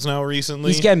flashes now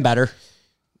recently. He's getting better.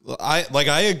 I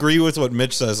agree with what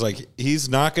Mitch says. Like, he's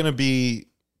not going to be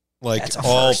That's a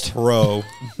all first. pro,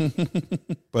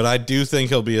 but I do think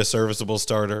he'll be a serviceable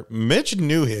starter. Mitch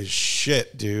knew his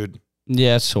shit, dude.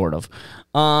 Yeah, sort of.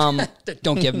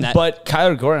 Don't give him that. But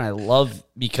Kyler Gordon, I love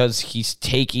because he's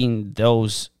taking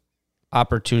those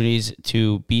opportunities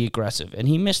to be aggressive. And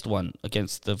he missed one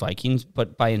against the Vikings,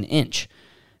 but by an inch.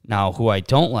 Now, who I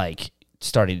don't like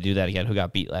starting to do that again, who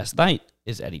got beat last night,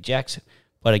 is Eddie Jackson.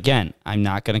 But again, I'm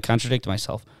not going to contradict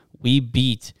myself. We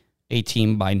beat a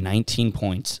team by 19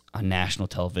 points on national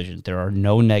television. There are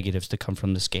no negatives to come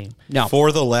from this game. No.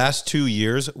 For the last 2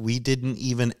 years, we didn't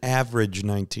even average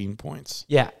 19 points.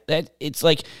 Yeah, that it's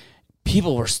like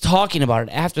people were talking about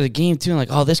it after the game too, like,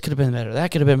 oh, this could have been better,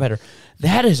 that could have been better.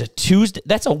 That is a Tuesday.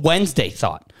 That's a Wednesday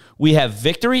thought. We have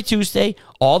Victory Tuesday,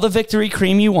 all the victory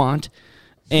cream you want,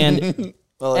 and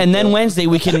and then Wednesday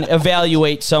we can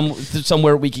evaluate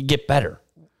somewhere we could get better.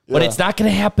 But it's not going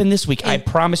to happen this week. I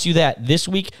promise you that. This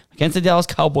week against the Dallas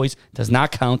Cowboys does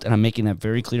not count, and I'm making that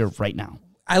very clear right now.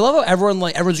 I love how everyone's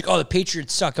like, oh, the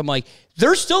Patriots suck. I'm like,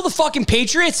 they're still the fucking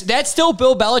Patriots. That's still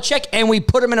Bill Belichick, and we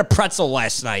put him in a pretzel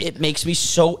last night. It makes me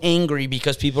so angry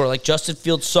because people are like, Justin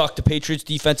Fields sucked. The Patriots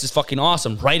defense is fucking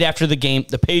awesome. Right after the game,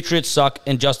 the Patriots suck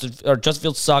and Justin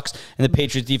Fields sucks and the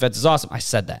Patriots defense is awesome. I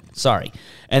said that. Sorry.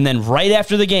 And then right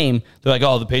after the game, they're like,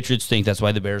 oh, the Patriots stink. That's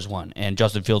why the Bears won. And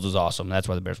Justin Fields is awesome. That's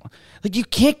why the Bears won. Like, you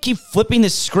can't keep flipping the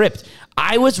script.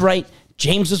 I was right.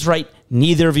 James was right.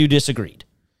 Neither of you disagreed.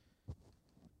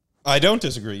 I don't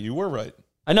disagree. You were right.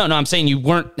 I know. No, I'm saying you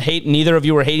weren't neither of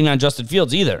you were hating on Justin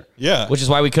Fields either. Yeah. Which is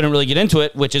why we couldn't really get into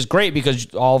it, which is great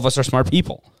because all of us are smart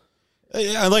people.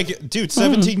 I like, dude,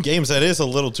 17 games, that is a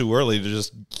little too early to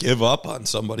just give up on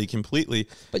somebody completely.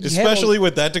 But especially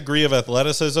with that degree of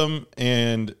athleticism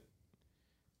and,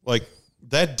 like,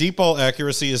 that deep ball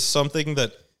accuracy is something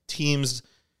that teams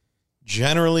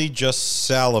generally just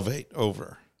salivate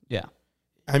over. Yeah.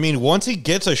 I mean, once he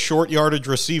gets a short yardage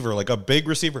receiver, like a big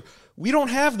receiver, we don't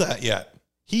have that yet.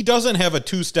 He doesn't have a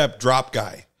two-step drop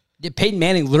guy. Peyton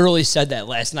Manning literally said that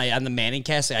last night on the Manning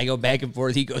cast. I go back and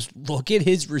forth. He goes, look at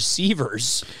his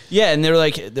receivers. Yeah, and they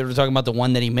were talking about the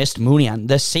one that he missed Mooney on.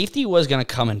 The safety was going to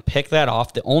come and pick that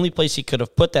off. The only place he could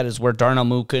have put that is where Darnell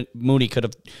Mooney could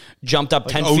have jumped up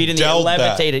 10 feet in the air,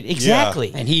 levitated. Exactly.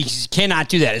 Yeah. And he cannot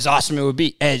do that. As awesome it would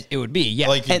be. Yeah.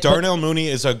 Like, Darnell Mooney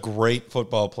is a great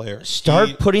football player.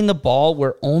 Start putting the ball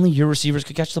where only your receivers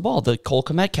could catch the ball. The Cole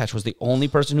Kmet catch was the only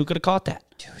person who could have caught that.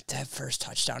 Dude, that first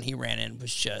touchdown he ran in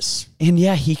was just... And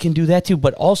yeah, he can do that too,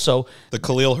 but also... The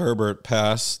Khalil Herbert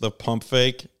pass, the pump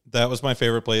fake, that was my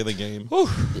favorite play of the game.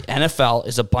 The NFL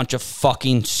is a bunch of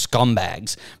fucking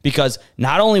scumbags because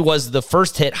not only was the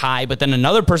first hit high, but then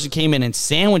another person came in and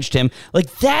sandwiched him.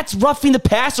 Like, that's roughing the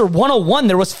passer 101.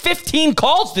 There was 15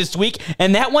 calls this week,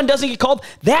 and that one doesn't get called.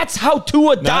 That's how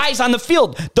Tua dies on the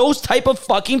field. Those type of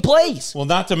fucking plays. Well,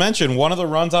 not to mention, one of the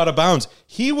runs out of bounds,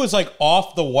 he was like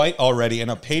off the white already, and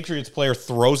a Patriots player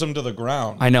throws him to the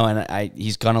ground. I know, and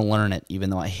he's going to learn it, even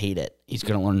though I hate it. He's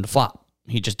going to learn to flop.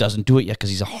 He just doesn't do it yet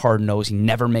because he's a hard nose. He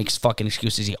never makes fucking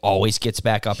excuses. He always gets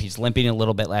back up. He's limping a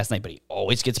little bit last night, but he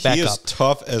always gets back up. He is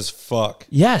tough as fuck.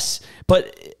 Yes,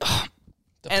 but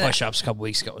the push-ups a couple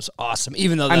weeks ago was awesome,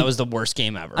 even though that was the worst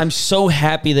game ever. I'm so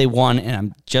happy they won, and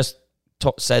I'm just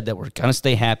said that we're gonna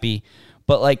stay happy.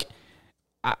 But like,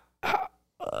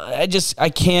 I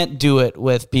can't do it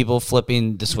with people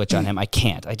flipping the switch on him. I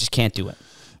just can't do it.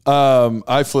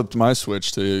 I flipped my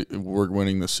switch to we're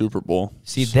winning the Super Bowl.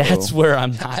 See, that's where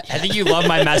I'm not. I think you loved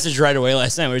my message right away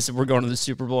last night. We said we're going to the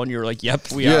Super Bowl, and you were like,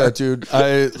 "Yep, we are." Yeah, dude.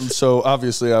 So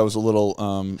obviously I was a little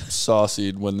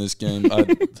saucied when this game.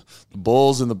 The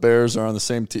Bulls and the Bears are on the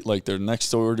same like they're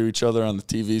next door to each other on the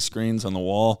TV screens on the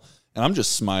wall, and I'm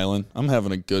just smiling. I'm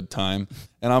having a good time,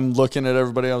 and I'm looking at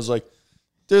everybody. I was like,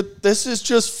 dude, this is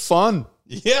just fun.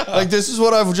 Yeah. Like, this is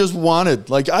what I've just wanted.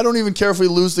 Like, I don't even care if we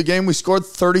lose the game. We scored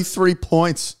 33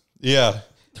 points. Yeah.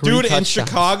 Dude, and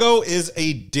Chicago is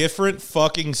a different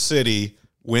fucking city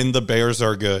when the Bears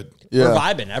are good. Yeah. We're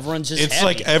vibing. Everyone's just It's happy.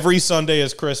 like every Sunday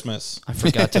is Christmas. I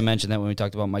forgot to mention that when we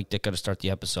talked about Mike Ditka to start the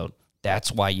episode.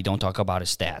 That's why you don't talk about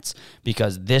his stats.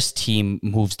 Because this team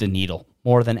moves the needle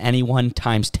more than anyone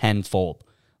times tenfold.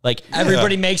 Like,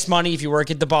 everybody makes money if you work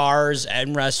at the bars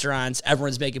and restaurants.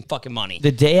 Everyone's making fucking money.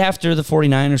 The day after the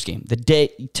 49ers game,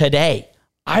 today,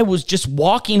 I was just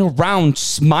walking around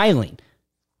smiling.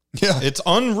 Yeah. It's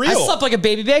unreal. I slept like a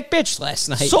baby back bitch last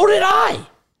night. So did I.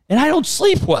 And I don't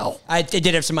sleep well. I did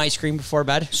have some ice cream before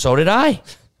bed. So did I.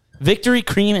 Victory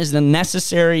cream is the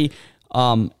necessary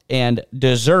and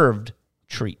deserved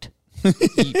treat.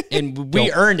 And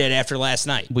we earned it after last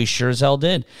night. We sure as hell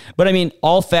did. But I mean,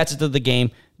 all facets of the game.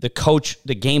 The coach,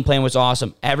 the game plan was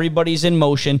awesome. Everybody's in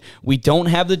motion. We don't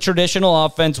have the traditional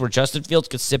offense where Justin Fields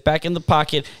could sit back in the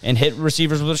pocket and hit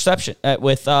receivers with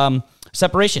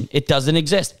separation. It doesn't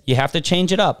exist. You have to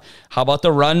change it up. How about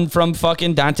the run from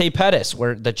fucking Dante Pettis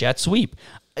where the jet sweep?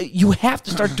 You have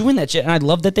to start doing that shit, and I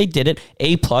love that they did it.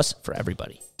 A+ for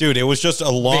everybody. Dude, it was just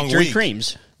a long Victory week.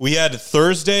 creams. We had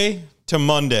Thursday to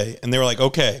Monday, and they were like,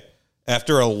 okay,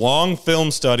 after a long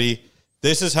film study,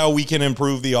 this is how we can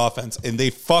improve the offense. And they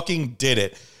fucking did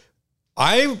it.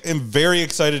 I am very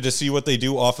excited to see what they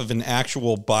do off of an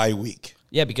actual bye week.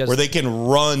 Yeah, because where they can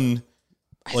run.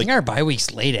 I think our bye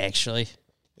week's late, actually.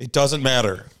 It doesn't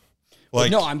matter.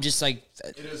 Like, No, I'm just like...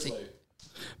 It is late.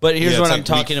 But here's Yeah, what it's I'm like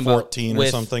talking week about 14 or with,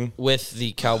 something. with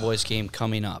the Cowboys game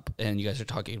coming up, and you guys are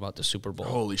talking about the Super Bowl.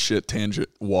 Holy shit, tangent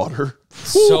water.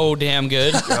 So damn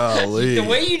good. Golly. The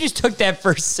way you just took that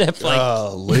first sip, like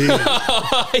Golly.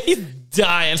 He's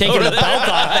dying. taking over the there. belt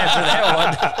off after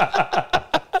that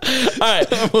one. All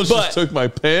right, Almost just took my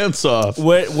pants off.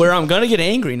 where I'm gonna get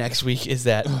angry next week is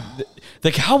that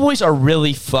the Cowboys are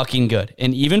really fucking good,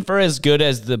 and even for as good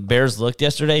as the Bears looked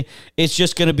yesterday, it's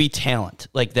just gonna be talent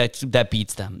like that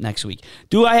beats them next week.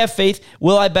 Do I have faith?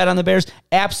 Will I bet on the Bears?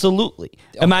 Absolutely.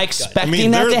 Am I expecting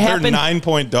that to they're happen?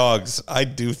 9-point dogs. I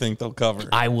do think they'll cover.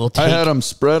 I will take. I had them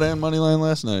spread and money line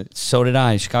last night. So did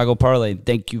I. Chicago parlay.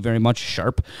 Thank you very much,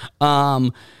 Sharp.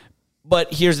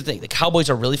 But here's the thing. The Cowboys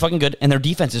are really fucking good, and their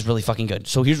defense is really fucking good.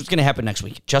 So here's what's going to happen next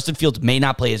week. Justin Fields may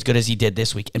not play as good as he did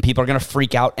this week, and people are going to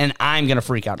freak out, and I'm going to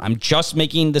freak out. I'm just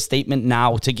making the statement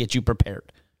now to get you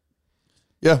prepared.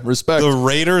 Yeah, respect. The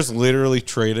Raiders literally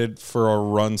traded for a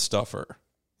run stuffer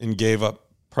and gave up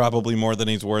probably more than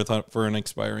he's worth for an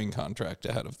expiring contract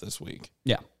ahead of this week.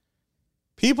 Yeah.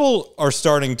 People are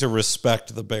starting to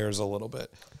respect the Bears a little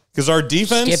bit because our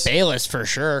defense. Skip Bayless for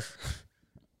sure.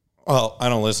 Well, I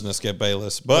don't listen to Skip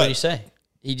Bayless, What do you but say?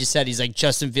 He just said he's like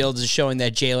Justin Fields is showing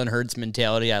that Jalen Hurts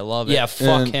mentality. I love it. Yeah,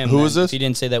 fuck And him. who man. was this? If he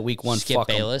didn't say that week one, Skip fuck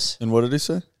him. Bayless. And what did he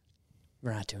say?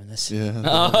 We're not doing this. Yeah.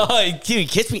 Oh, dude, he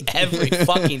gets me every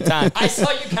fucking time. I saw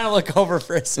you kind of look over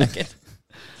for a second.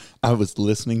 I was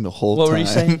listening the whole What time. were you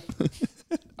saying?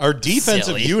 our defensive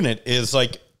Silly. unit is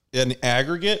like an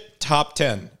aggregate top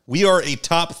 10. We are a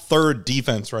top third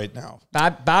defense right now.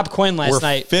 Bob Quinn last We're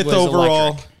night fifth was overall.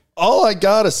 electric. All I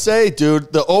gotta say,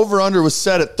 dude, the over-under was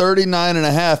set at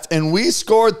 39.5, and we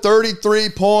scored 33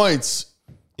 points.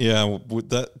 Yeah,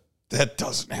 that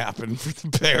doesn't happen for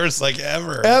the Bears like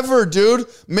ever. Ever, dude.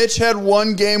 Mitch had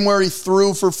one game where he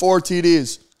threw for 4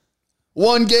 TDs.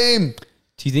 One game.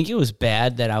 Do you think it was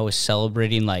bad that I was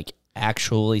celebrating, like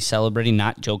actually celebrating,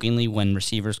 not jokingly, when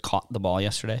receivers caught the ball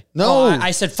yesterday? No. Oh,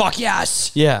 I said, fuck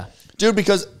yes. Yeah. Dude,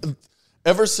 because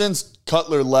ever since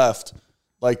Cutler left,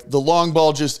 like the long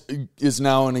ball just is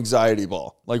now an anxiety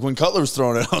ball. Like when Cutler was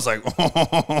throwing it, I was like,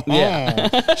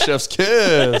 Yeah. chef's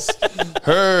kiss.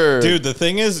 Her. Dude, the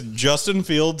thing is, Justin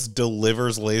Fields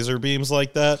delivers laser beams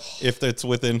like that if it's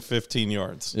within 15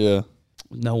 yards. Yeah.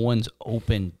 No one's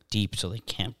open deep, so they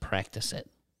can't practice it.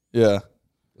 Yeah.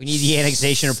 We need the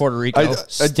annexation of Puerto Rico.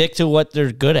 Stick to what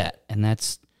they're good at, and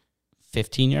that's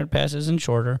 15-yard passes and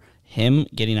shorter, him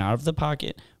getting out of the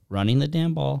pocket, running the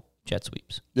damn ball, jet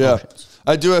sweeps. Yeah. Motions.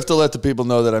 I do have to let the people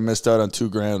know that I missed out on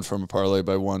 $2,000 from a parlay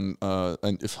by one.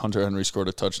 And if Hunter Henry scored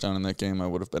a touchdown in that game, I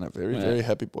would have been a very, very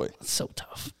happy boy. It's so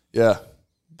tough. Yeah.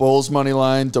 Bulls money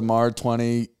line, DeMar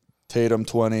 20, Tatum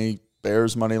 20,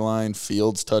 Bears money line,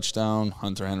 Fields touchdown,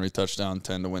 Hunter Henry touchdown,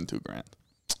 10 to win $2,000. I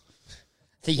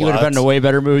think you would have been in a way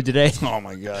better mood today. Oh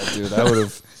my god, dude! I would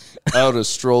have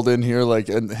strolled in here like,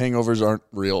 and hangovers aren't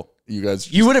real. You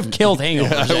guys, You would have killed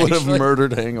hangovers. I would have actually.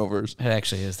 murdered hangovers. It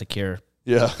actually is the cure.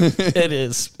 Yeah, It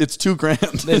is. it's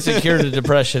 $2,000. It's a cure to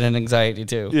depression and anxiety,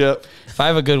 too. Yeah, If I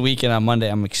have a good weekend on Monday,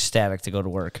 I'm ecstatic to go to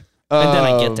work. And then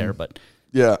I get there, but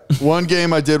yeah. One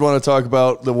game I did want to talk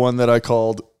about, the one that I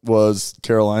called, was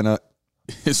Carolina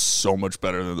is so much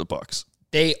better than the Bucs.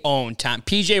 They own Tom.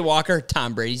 PJ Walker,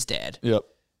 Tom Brady's dad. Yep.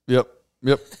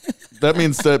 That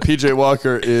means that PJ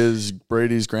Walker is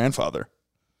Brady's grandfather.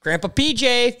 Grandpa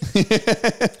PJ.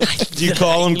 Do you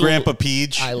call him Grandpa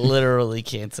Peach? I literally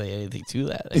can't say anything to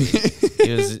that. I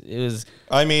mean, it was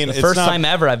I mean, the it's first not, time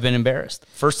ever I've been embarrassed.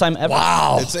 First time ever.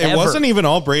 Wow. It Ever. wasn't even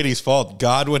all Brady's fault.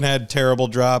 Godwin had terrible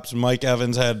drops. Mike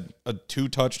Evans had 2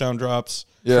 touchdown drops.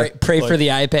 Yeah. Pray for the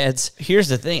iPads. Here's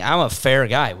the thing. I'm a fair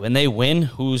guy. When they win,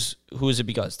 who is it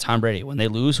because? Tom Brady. When they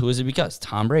lose, who is it because?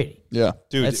 Tom Brady. Yeah.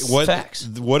 Dude, That's what facts.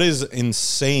 what is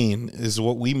insane is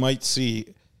what we might see.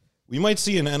 We might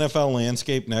see an NFL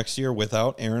landscape next year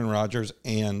without Aaron Rodgers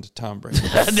and Tom Brady.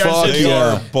 Fuck They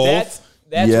yeah. are both.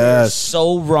 That's Yes. where you're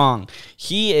so wrong.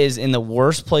 He is in the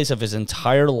worst place of his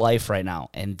entire life right now,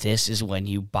 and this is when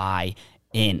you buy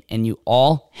in, and you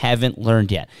all haven't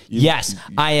learned yet. Yes,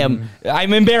 I'm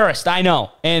embarrassed. I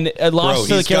know, and I lost to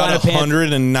the he's Carolina got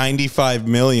Panthers. $195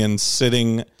 million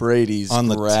sitting Brady's on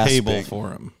the grasping, table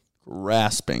for him.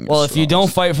 Grasping. Well, if you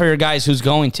don't fight for your guys, who's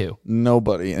going to?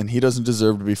 nobody, and he doesn't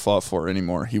deserve to be fought for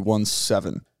anymore. He won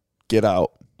 7. Get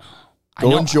out. I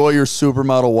know. Go enjoy your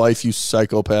supermodel wife, you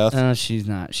psychopath. No, she's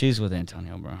not. She's with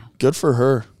Antonio Brown. Good for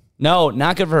her. No,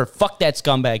 not good for her. Fuck that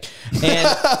scumbag.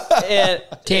 And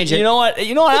Tangent. You know what?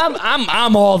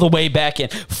 I'm all the way back in.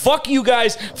 Fuck you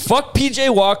guys. Fuck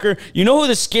PJ Walker. You know who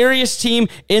the scariest team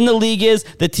in the league is?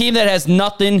 The team that has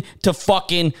nothing to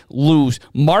fucking lose.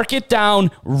 Mark it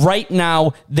down right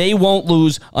now. They won't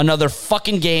lose another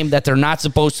fucking game that they're not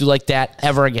supposed to like that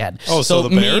ever again. Oh, so the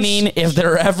Bears? Meaning if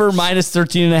they're ever minus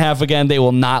 13.5 again, they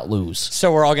will not lose.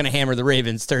 So we're all going to hammer the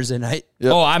Ravens Thursday night.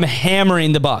 Yep. Oh, I'm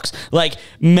hammering the Bucks. Like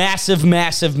massive,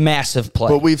 massive, massive play.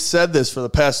 But we've said this for the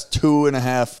past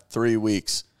 2.5, 3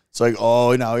 weeks. It's like,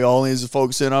 oh, now he all needs to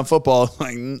focus in on football.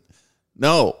 Like,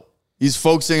 no. He's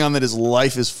focusing on that his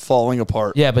life is falling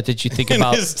apart. Yeah, but did you think And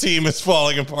about his team is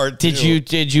falling apart, did too.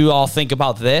 you all think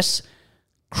about this?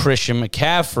 Christian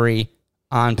McCaffrey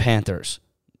on Panthers.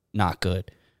 Not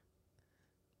good.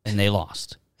 And they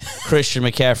lost. Christian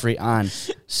McCaffrey on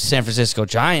San Francisco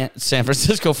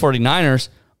 49ers,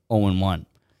 0-1.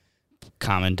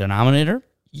 Common denominator?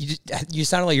 You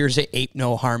sounded like you were saying ape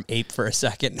no harm ape for a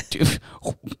second. Dude,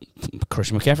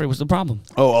 Christian McCaffrey was the problem.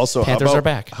 Oh, also, Panthers are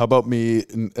back. How about me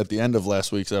at the end of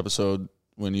last week's episode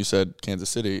when you said Kansas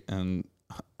City and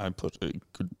I put a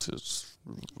good.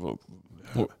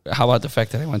 How about the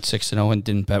fact that I went 6-0 and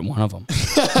didn't bet one of them?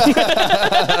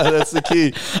 That's the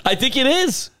key. I think it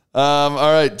is. All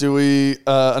right, do we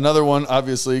another one?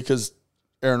 Obviously, because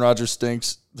Aaron Rodgers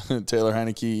stinks. Taylor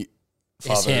Heineke,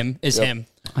 father. Is Yep. him.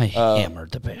 I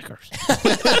hammered the Packers.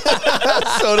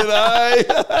 So did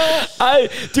I.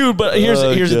 Dude, but here's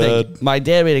Oh, the thing. God. My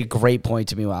dad made a great point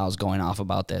to me while I was going off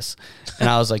about this. And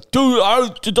I was like, dude,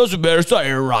 it doesn't matter. It's not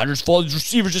Aaron Rodgers' fault. His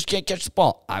receivers just can't catch the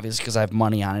ball. Obviously, because I have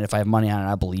money on it. If I have money on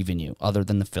it, I believe in you, other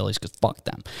than the Phillies, because fuck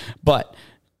them. But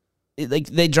like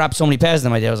they dropped so many passes,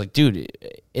 and my dad was like, dude,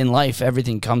 in life,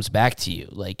 everything comes back to you.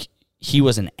 Like, he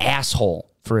was an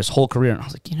asshole for his whole career. And I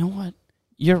was like, you know what?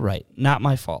 You're right. Not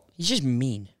my fault. He's just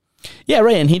mean. Yeah,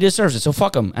 right, and he deserves it, so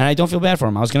fuck him. And I don't feel bad for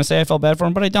him. I was going to say I felt bad for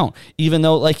him, but I don't. Even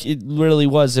though, like, it literally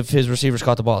was, if his receivers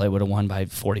caught the ball, they would have won by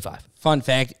 45. Fun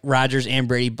fact, Rodgers and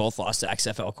Brady both lost to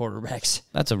XFL quarterbacks.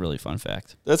 That's a really fun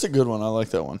fact. That's a good one. I like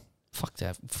that one. Fuck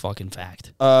that fucking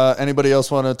fact. Anybody else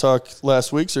want to talk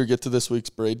last week's or get to this week's,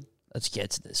 Braid? Let's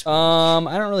get to this. I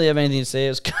don't really have anything to say.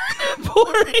 It's kind of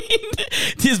boring.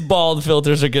 These bald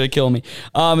filters are going to kill me.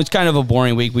 It's kind of a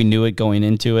boring week. We knew it going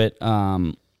into it.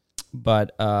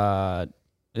 But the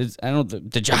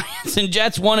Giants and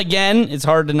Jets won again. It's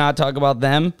hard to not talk about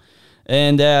them.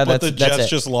 And But that's the Jets it.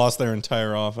 just lost their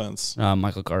entire offense.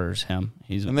 Michael Carter's him.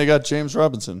 And they got James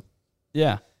Robinson.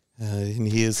 Yeah. And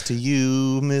here's to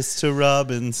you, Mr.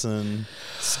 Robinson.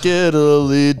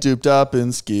 Skiddly doop dop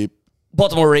and skeep.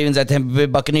 Baltimore Ravens at Tampa Bay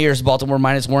Buccaneers. Baltimore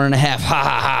minus 1.5. Ha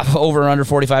ha ha. Over under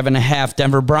 45.5.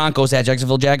 Denver Broncos at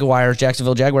Jacksonville Jaguars.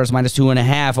 Jacksonville Jaguars minus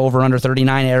 2.5. Over under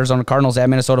 39. Arizona Cardinals at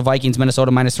Minnesota Vikings.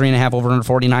 Minnesota minus 3.5. Over under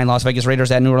 49. Las Vegas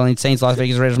Raiders at New Orleans Saints. Las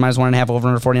Vegas Raiders minus 1.5. Over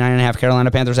under 49.5. Carolina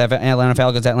Panthers at Atlanta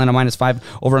Falcons. Atlanta minus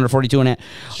 5. Over under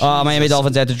 42.5. Miami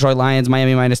Dolphins at Detroit Lions.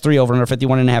 Miami minus 3. Over under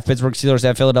 51.5. Pittsburgh Steelers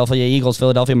at Philadelphia Eagles.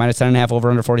 Philadelphia minus 10.5. Over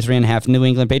under 43.5. New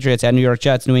England Patriots at New York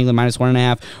Jets. New England minus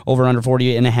 1.5. Over under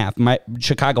 48.5.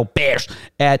 Chicago Bears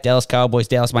at Dallas Cowboys.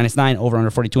 Dallas minus 9. Over under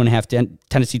 42.5.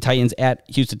 Tennessee Titans at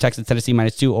Houston Texans. Tennessee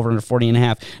minus 2. Over under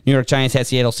 40.5. New York Giants at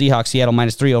Seattle Seahawks. Seattle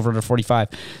minus 3. Over under 45.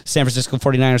 San Francisco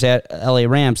 49ers at LA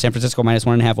Rams. San Francisco minus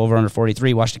 1.5. Over under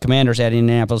 43. Washington Commanders at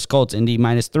Indianapolis Colts. Indy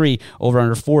minus 3. Over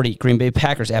under 40. Green Bay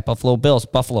Packers at Buffalo Bills.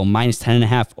 Buffalo minus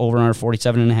 10.5. Over under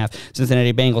 47.5.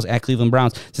 Cincinnati Bengals at Cleveland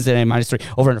Browns. Cincinnati minus 3.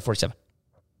 Over under 47.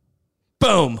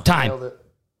 Boom. Time.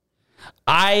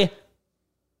 I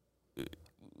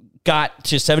got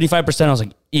to 75%. I was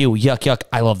like, ew, yuck, yuck.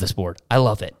 I love this board. I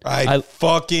love it. I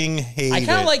fucking hate I kind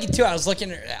it. of like it too. I was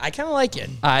looking. I kind of like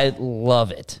it. I love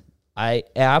it. I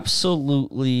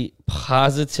absolutely,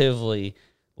 positively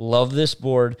love this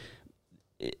board.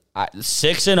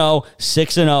 6-0,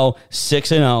 6-0,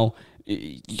 6-0.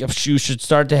 You should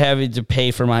start to having to pay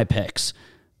for my picks.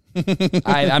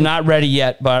 I'm not ready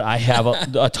yet, but I have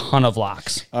a ton of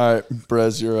locks. All right,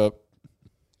 Brez, you're up.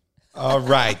 All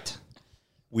right.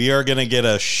 We are going to get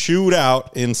a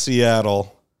shootout in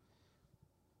Seattle.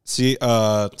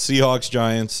 Seahawks,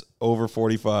 Giants, over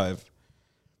 45.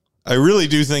 I really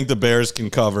do think the Bears can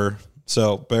cover.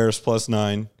 So, Bears plus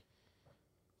 9.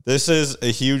 This is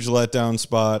a huge letdown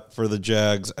spot for the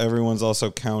Jags. Everyone's also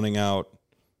counting out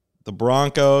the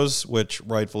Broncos, which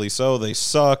rightfully so. They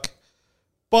suck.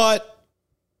 But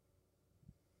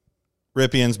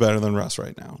Ripien's better than Russ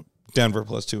right now. Denver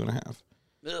plus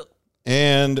 2.5.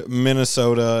 And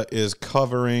Minnesota is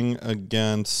covering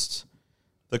against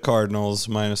the Cardinals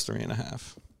minus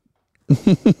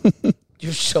 3.5.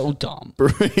 You're so dumb.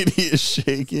 Brady is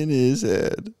shaking his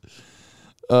head.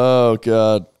 Oh,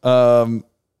 God.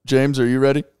 James, are you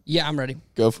ready? Yeah, I'm ready.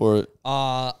 Go for it.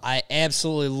 I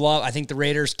absolutely love. I think the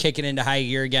Raiders kicking into high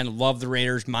gear again. Love the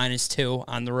Raiders -2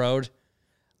 on the road.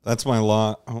 That's my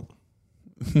lock. Oh.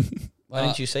 Why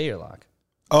didn't you say your lock?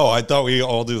 I thought we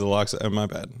all do the locks. My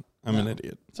bad. I'm an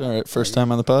idiot. It's all right. First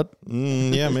time on the pod?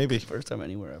 Yeah, maybe. First time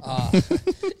anywhere ever.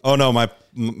 Oh, no,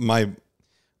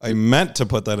 I meant to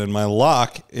put that in. My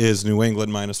lock is New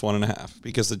England minus 1.5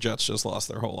 because the Jets just lost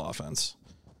their whole offense.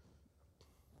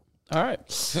 All right.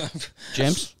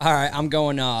 James? All right, I'm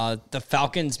going the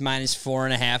Falcons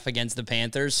 -4.5 against the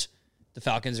Panthers. The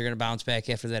Falcons are going to bounce back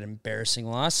after that embarrassing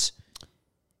loss.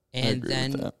 And agree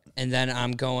with that. then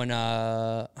I'm going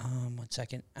 1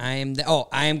 second. I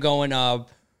am going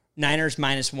Niners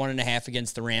 -1.5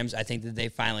 against the Rams. I think that they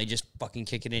finally just fucking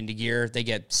kick it into gear. They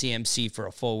get CMC for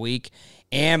a full week.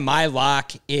 And my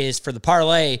lock is for the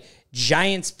parlay,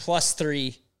 Giants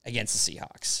 +3 against the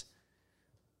Seahawks.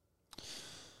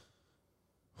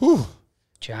 Whew.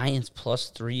 Giants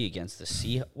 +3 against the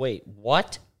Seahawks. Wait,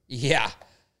 what? Yeah.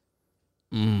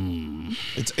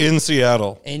 It's in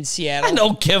Seattle. In Seattle. I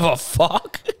don't give a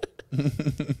fuck.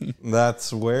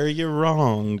 That's where you're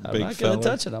wrong, I'm big not fella. going to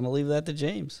touch it. I'm going to leave that to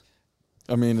James.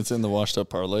 I mean, it's in the washed up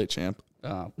parlay, champ.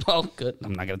 Well, good.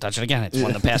 I'm not going to touch it again. It's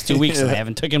one of the past 2 weeks, and I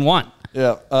haven't taken one.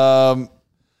 Yeah.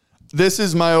 This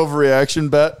is my overreaction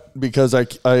bet because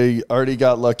I already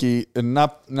got lucky, and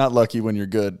not lucky when you're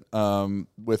good,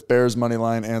 with Bears money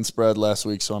line and spread last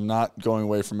week, so I'm not going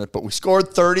away from it. But we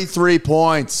scored 33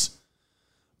 points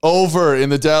over in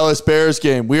the Dallas Bears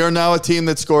game. We are now a team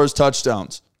that scores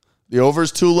touchdowns. The over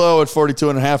is too low at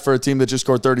 42.5 for a team that just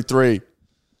scored 33.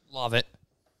 Love it.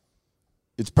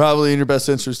 It's probably in your best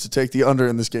interest to take the under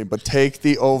in this game, but take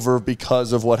the over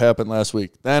because of what happened last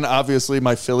week. Then, obviously,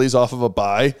 my Phillies off of a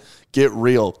bye. Get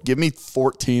real. Give me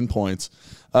 14 points.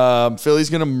 Philly's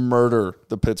going to murder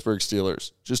the Pittsburgh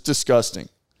Steelers. Just disgusting.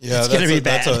 Yeah, It's gonna be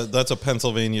bad. That's a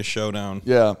Pennsylvania showdown.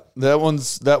 Yeah, that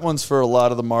one's for a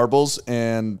lot of the marbles,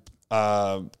 and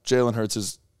Jalen Hurts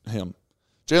is him.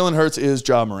 Jalen Hurts is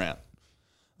Ja Morant.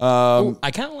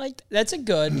 I kind of like that's a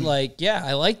good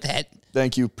I like that.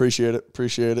 Thank you. Appreciate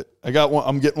it. I got one.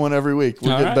 I'm getting one every week.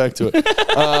 We're All getting back to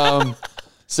it.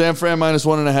 San Fran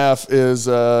 -1.5 is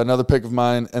another pick of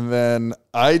mine. And then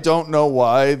I don't know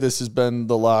why this has been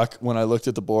the lock when I looked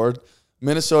at the board.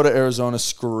 Minnesota, Arizona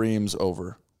screams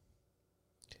over.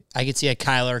 I could see a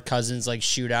Kyler Cousins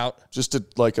shootout. Just a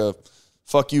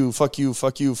fuck you.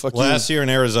 Last year in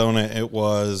Arizona, it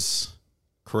was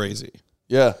crazy.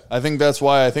 Yeah, I think that's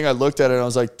why. I think I looked at it and I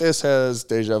was like, this has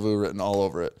deja vu written all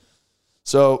over it.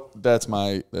 So that's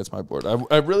my board.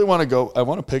 I really want to go. I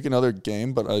want to pick another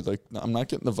game, but I'm not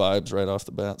getting the vibes right off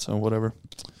the bat. So whatever.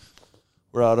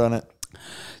 We're out on it.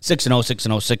 6-0,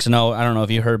 6-0, 6-0. I don't know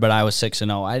if you heard, but I was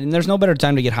 6-0. And there's no better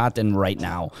time to get hot than right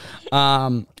now.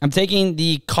 I'm taking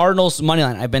the Cardinals money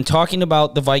line. I've been talking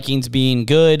about the Vikings being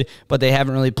good, but they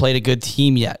haven't really played a good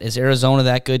team yet. Is Arizona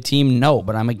that good team? No,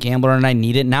 but I'm a gambler and I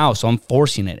need it now, so I'm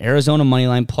forcing it. Arizona money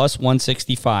line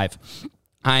 +165.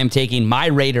 I am taking my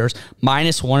Raiders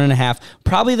 -1.5,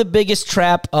 probably the biggest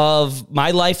trap of my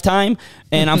lifetime,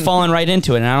 and I'm falling right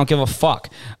into it, and I don't give a fuck.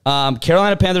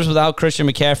 Carolina Panthers without Christian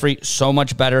McCaffrey, so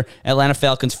much better. Atlanta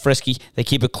Falcons, frisky. They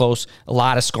keep it close. A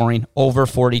lot of scoring, over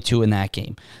 42 in that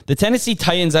game. The Tennessee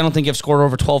Titans, I don't think have scored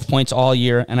over 12 points all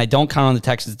year, and I don't count on the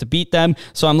Texans to beat them,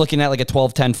 so I'm looking at a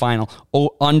 12-10 final,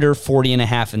 under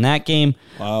 40.5 in that game.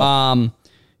 Wow.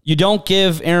 You don't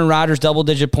give Aaron Rodgers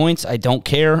double-digit points. I don't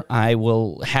care. I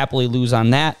will happily lose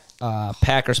on that.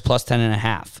 Packers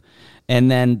 +10.5. And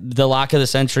then the lock of the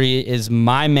century is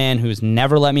my man who's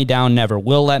never let me down, never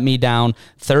will let me down.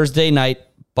 Thursday night,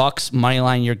 Bucks money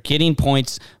line. You're getting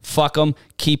points. Fuck them.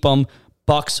 Keep them.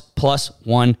 Bucks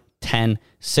 +110.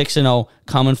 6-0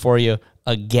 coming for you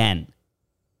again.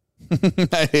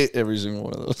 I hate every single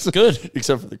one of those. Good.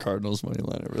 Except for the Cardinals money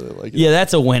line. I really like it. Yeah,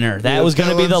 that's a winner. That was going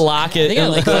to be the lock. I think I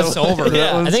like the over.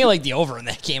 Yeah. I think I like the over in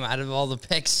that game out of all the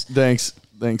picks. Thanks.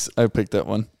 I picked that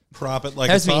one. Prop it like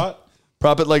That's it's me. hot.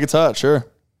 Prop it like it's hot. Sure.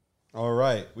 All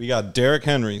right. We got Derrick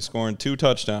Henry scoring 2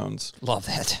 touchdowns. Love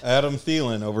that. Adam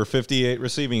Thielen over 58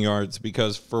 receiving yards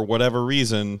because for whatever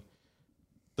reason,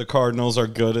 the Cardinals are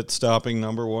good at stopping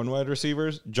number one wide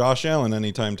receivers. Josh Allen,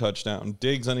 anytime touchdown.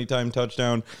 Diggs, anytime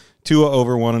touchdown. Tua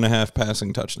over 1.5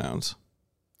 passing touchdowns.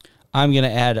 I'm going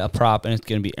to add a prop, and it's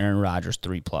going to be Aaron Rodgers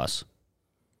 3+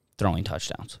 throwing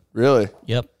touchdowns. Really?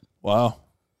 Yep. Wow.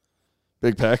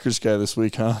 Big Packers guy this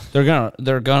week, huh? They're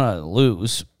gonna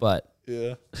lose, but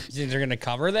Yeah. You think they're going to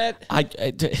cover that?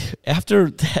 After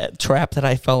that trap that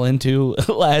I fell into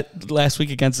last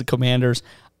week against the Commanders,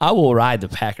 I will ride the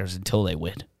Packers until they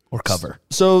win or cover.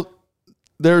 So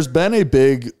there's been a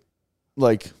big,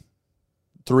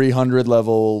 300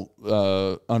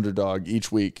 level underdog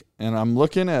each week, and I'm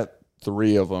looking at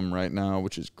 3 of them right now,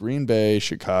 which is Green Bay,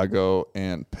 Chicago,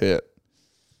 and Pitt.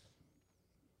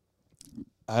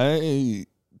 I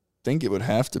think it would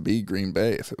have to be Green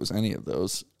Bay if it was any of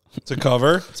those. To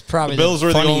cover. It's probably the Bills were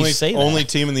the funny you say that. only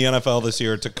team in the NFL this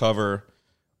year to cover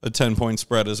a 10-point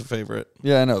spread as a favorite.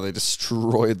 Yeah, I know. They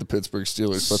destroyed the Pittsburgh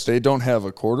Steelers, but they don't have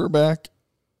a quarterback.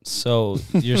 So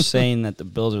you're saying that the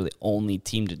Bills are the only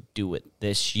team to do it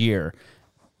this year,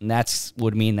 and that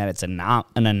would mean that it's an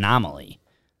anomaly.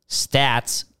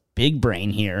 Stats, big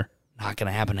brain here, not going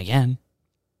to happen again.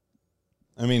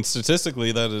 I mean,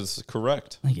 statistically, that is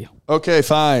correct. Thank you. Okay,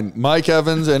 fine. Mike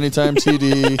Evans, anytime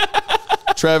TD.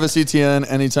 Travis Etienne,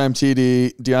 anytime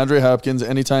TD. DeAndre Hopkins,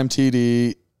 anytime TD.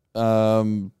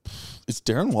 Is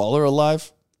Darren Waller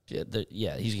alive?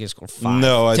 Yeah, he's going to score 5.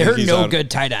 No, I There think are he's no out.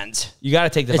 good tight ends. You got to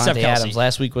take Except Devontae Kelsey. Adams.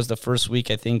 Last week was the first week,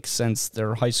 I think, since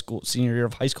their senior year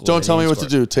of high school. Don't tell me what to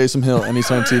do. Taysom Hill,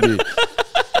 anytime TD.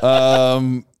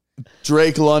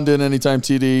 Drake London, anytime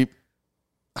TD.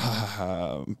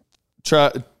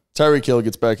 Tyreek Hill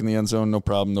gets back in the end zone. No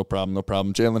problem.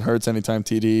 Jalen Hurts, anytime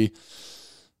TD.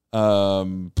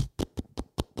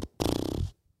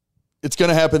 It's going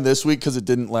to happen this week because it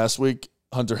didn't last week.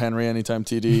 Hunter Henry, anytime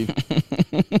TD.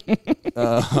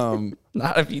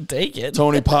 Not if you take it.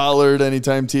 Tony Pollard,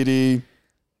 anytime TD,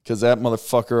 because that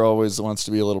motherfucker always wants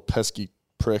to be a little pesky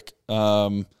prick.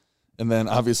 And then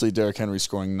obviously Derrick Henry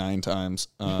scoring 9 times.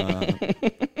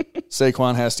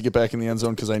 Saquon has to get back in the end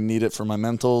zone because I need it for my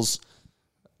mentals.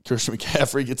 Christian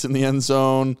McCaffrey gets in the end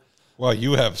zone. Wow,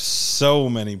 you have so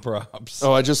many props.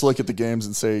 Oh, I just look at the games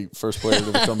and say first player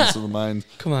that comes to the mind.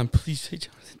 Come on, please say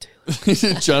Jonathan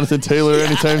Taylor. Jonathan Taylor,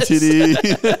 anytime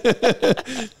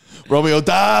TD. Romeo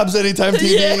Dobbs, anytime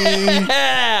TD.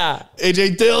 Yeah!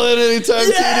 AJ Dillon, anytime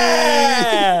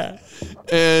Yeah! TD.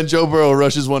 And Joe Burrow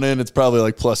rushes one in. It's probably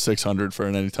like plus 600 for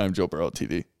an anytime Joe Burrow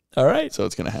TD. All right. So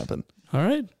it's going to happen. All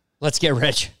right. Let's get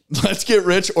rich. Let's get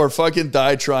rich or fucking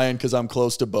die trying because I'm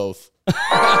close to both.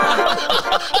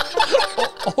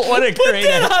 What a great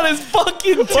on his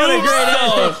fucking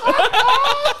tombstone.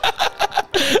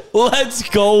 Let's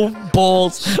go,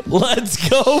 Bulls. Let's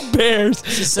go, Bears.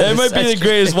 That might be the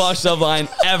greatest washed up line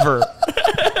ever.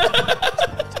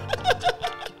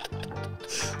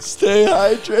 Stay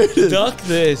hydrated. Duck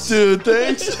this. Dude,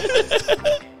 thanks.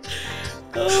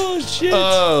 Oh, shit.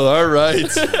 Oh, all right.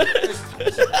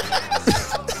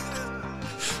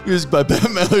 Music by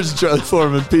Ben Mellers and Charlie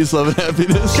Foreman. Peace, love, and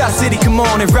happiness. Shot City, come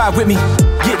on and ride with me.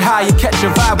 Get high and catch a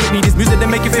vibe with me. This music that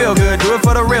make you feel good. Do it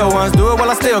for the real ones. Do it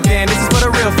while I still can. This is for the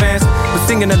real fans. We're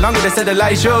singing along with us at the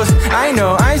light shows. I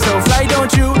know, I ain't so fly,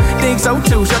 don't you think so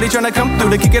too? Shawty tryna come through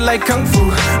to kick it like kung fu.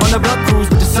 On the blunt cruise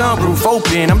with the sunroof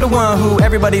open. I'm the one who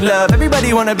everybody love.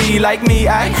 Everybody wanna be like me.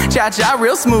 I cha-cha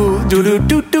real smooth.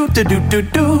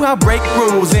 Do-do-do-do-do-do-do-do. I break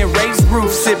rules and race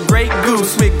roofs. Sip great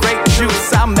goose with great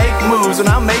juice. I make moves when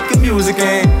I'm making music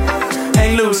and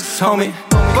hang loose, homie.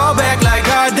 Fall back like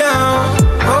hard down.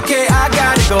 Okay, I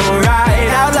gotta go right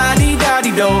out,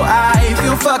 la-dee-da-dee-do. I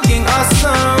feel fucking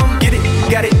awesome. Get it,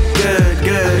 got it, good,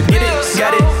 good. Get it,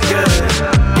 got it, good.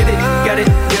 Get it, got it,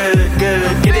 good,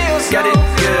 good. Get it, got it,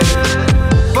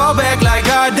 good. Fall back like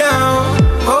hard down.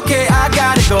 Okay, I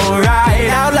gotta go right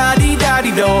out,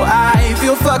 la-dee-da-dee-do. I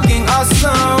feel fucking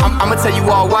awesome. I'ma tell you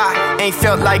all why. Ain't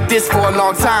felt like this for a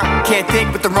long time. Can't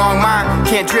think with the wrong mind.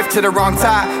 Can't drift to the wrong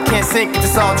tide. Can't sink if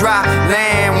it's all dry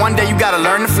land. One day you gotta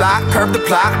learn to fly. Curve the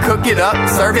plot, cook it up,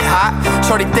 serve it hot.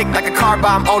 Shorty thick like a car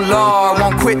bomb. Oh Lord,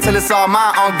 won't quit till it's all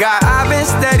mine. On God, I've been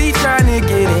steady trying to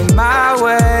get in my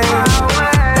way.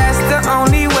 That's the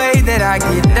only way that I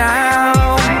get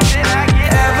down.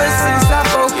 Ever since I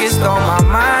focused on my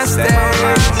mind state,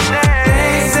 they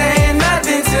ain't saying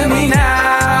nothing to me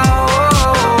now.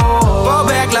 Fall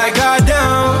back like hard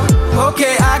down.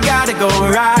 Okay, I gotta go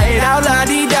right out,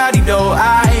 la-dee-da-dee-do.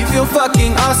 I feel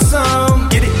fucking awesome.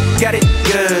 Get it, got it,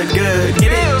 good, good.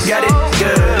 Get it, got it,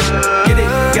 good. Get it,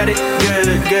 got it,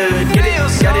 good, good. Get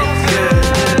it, got it,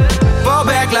 good. Fall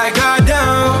back like hard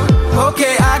down.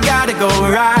 Okay, I gotta go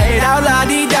right out,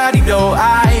 la-dee-da-dee-do.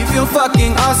 I feel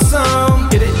fucking awesome.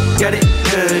 Get it.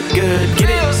 good, good,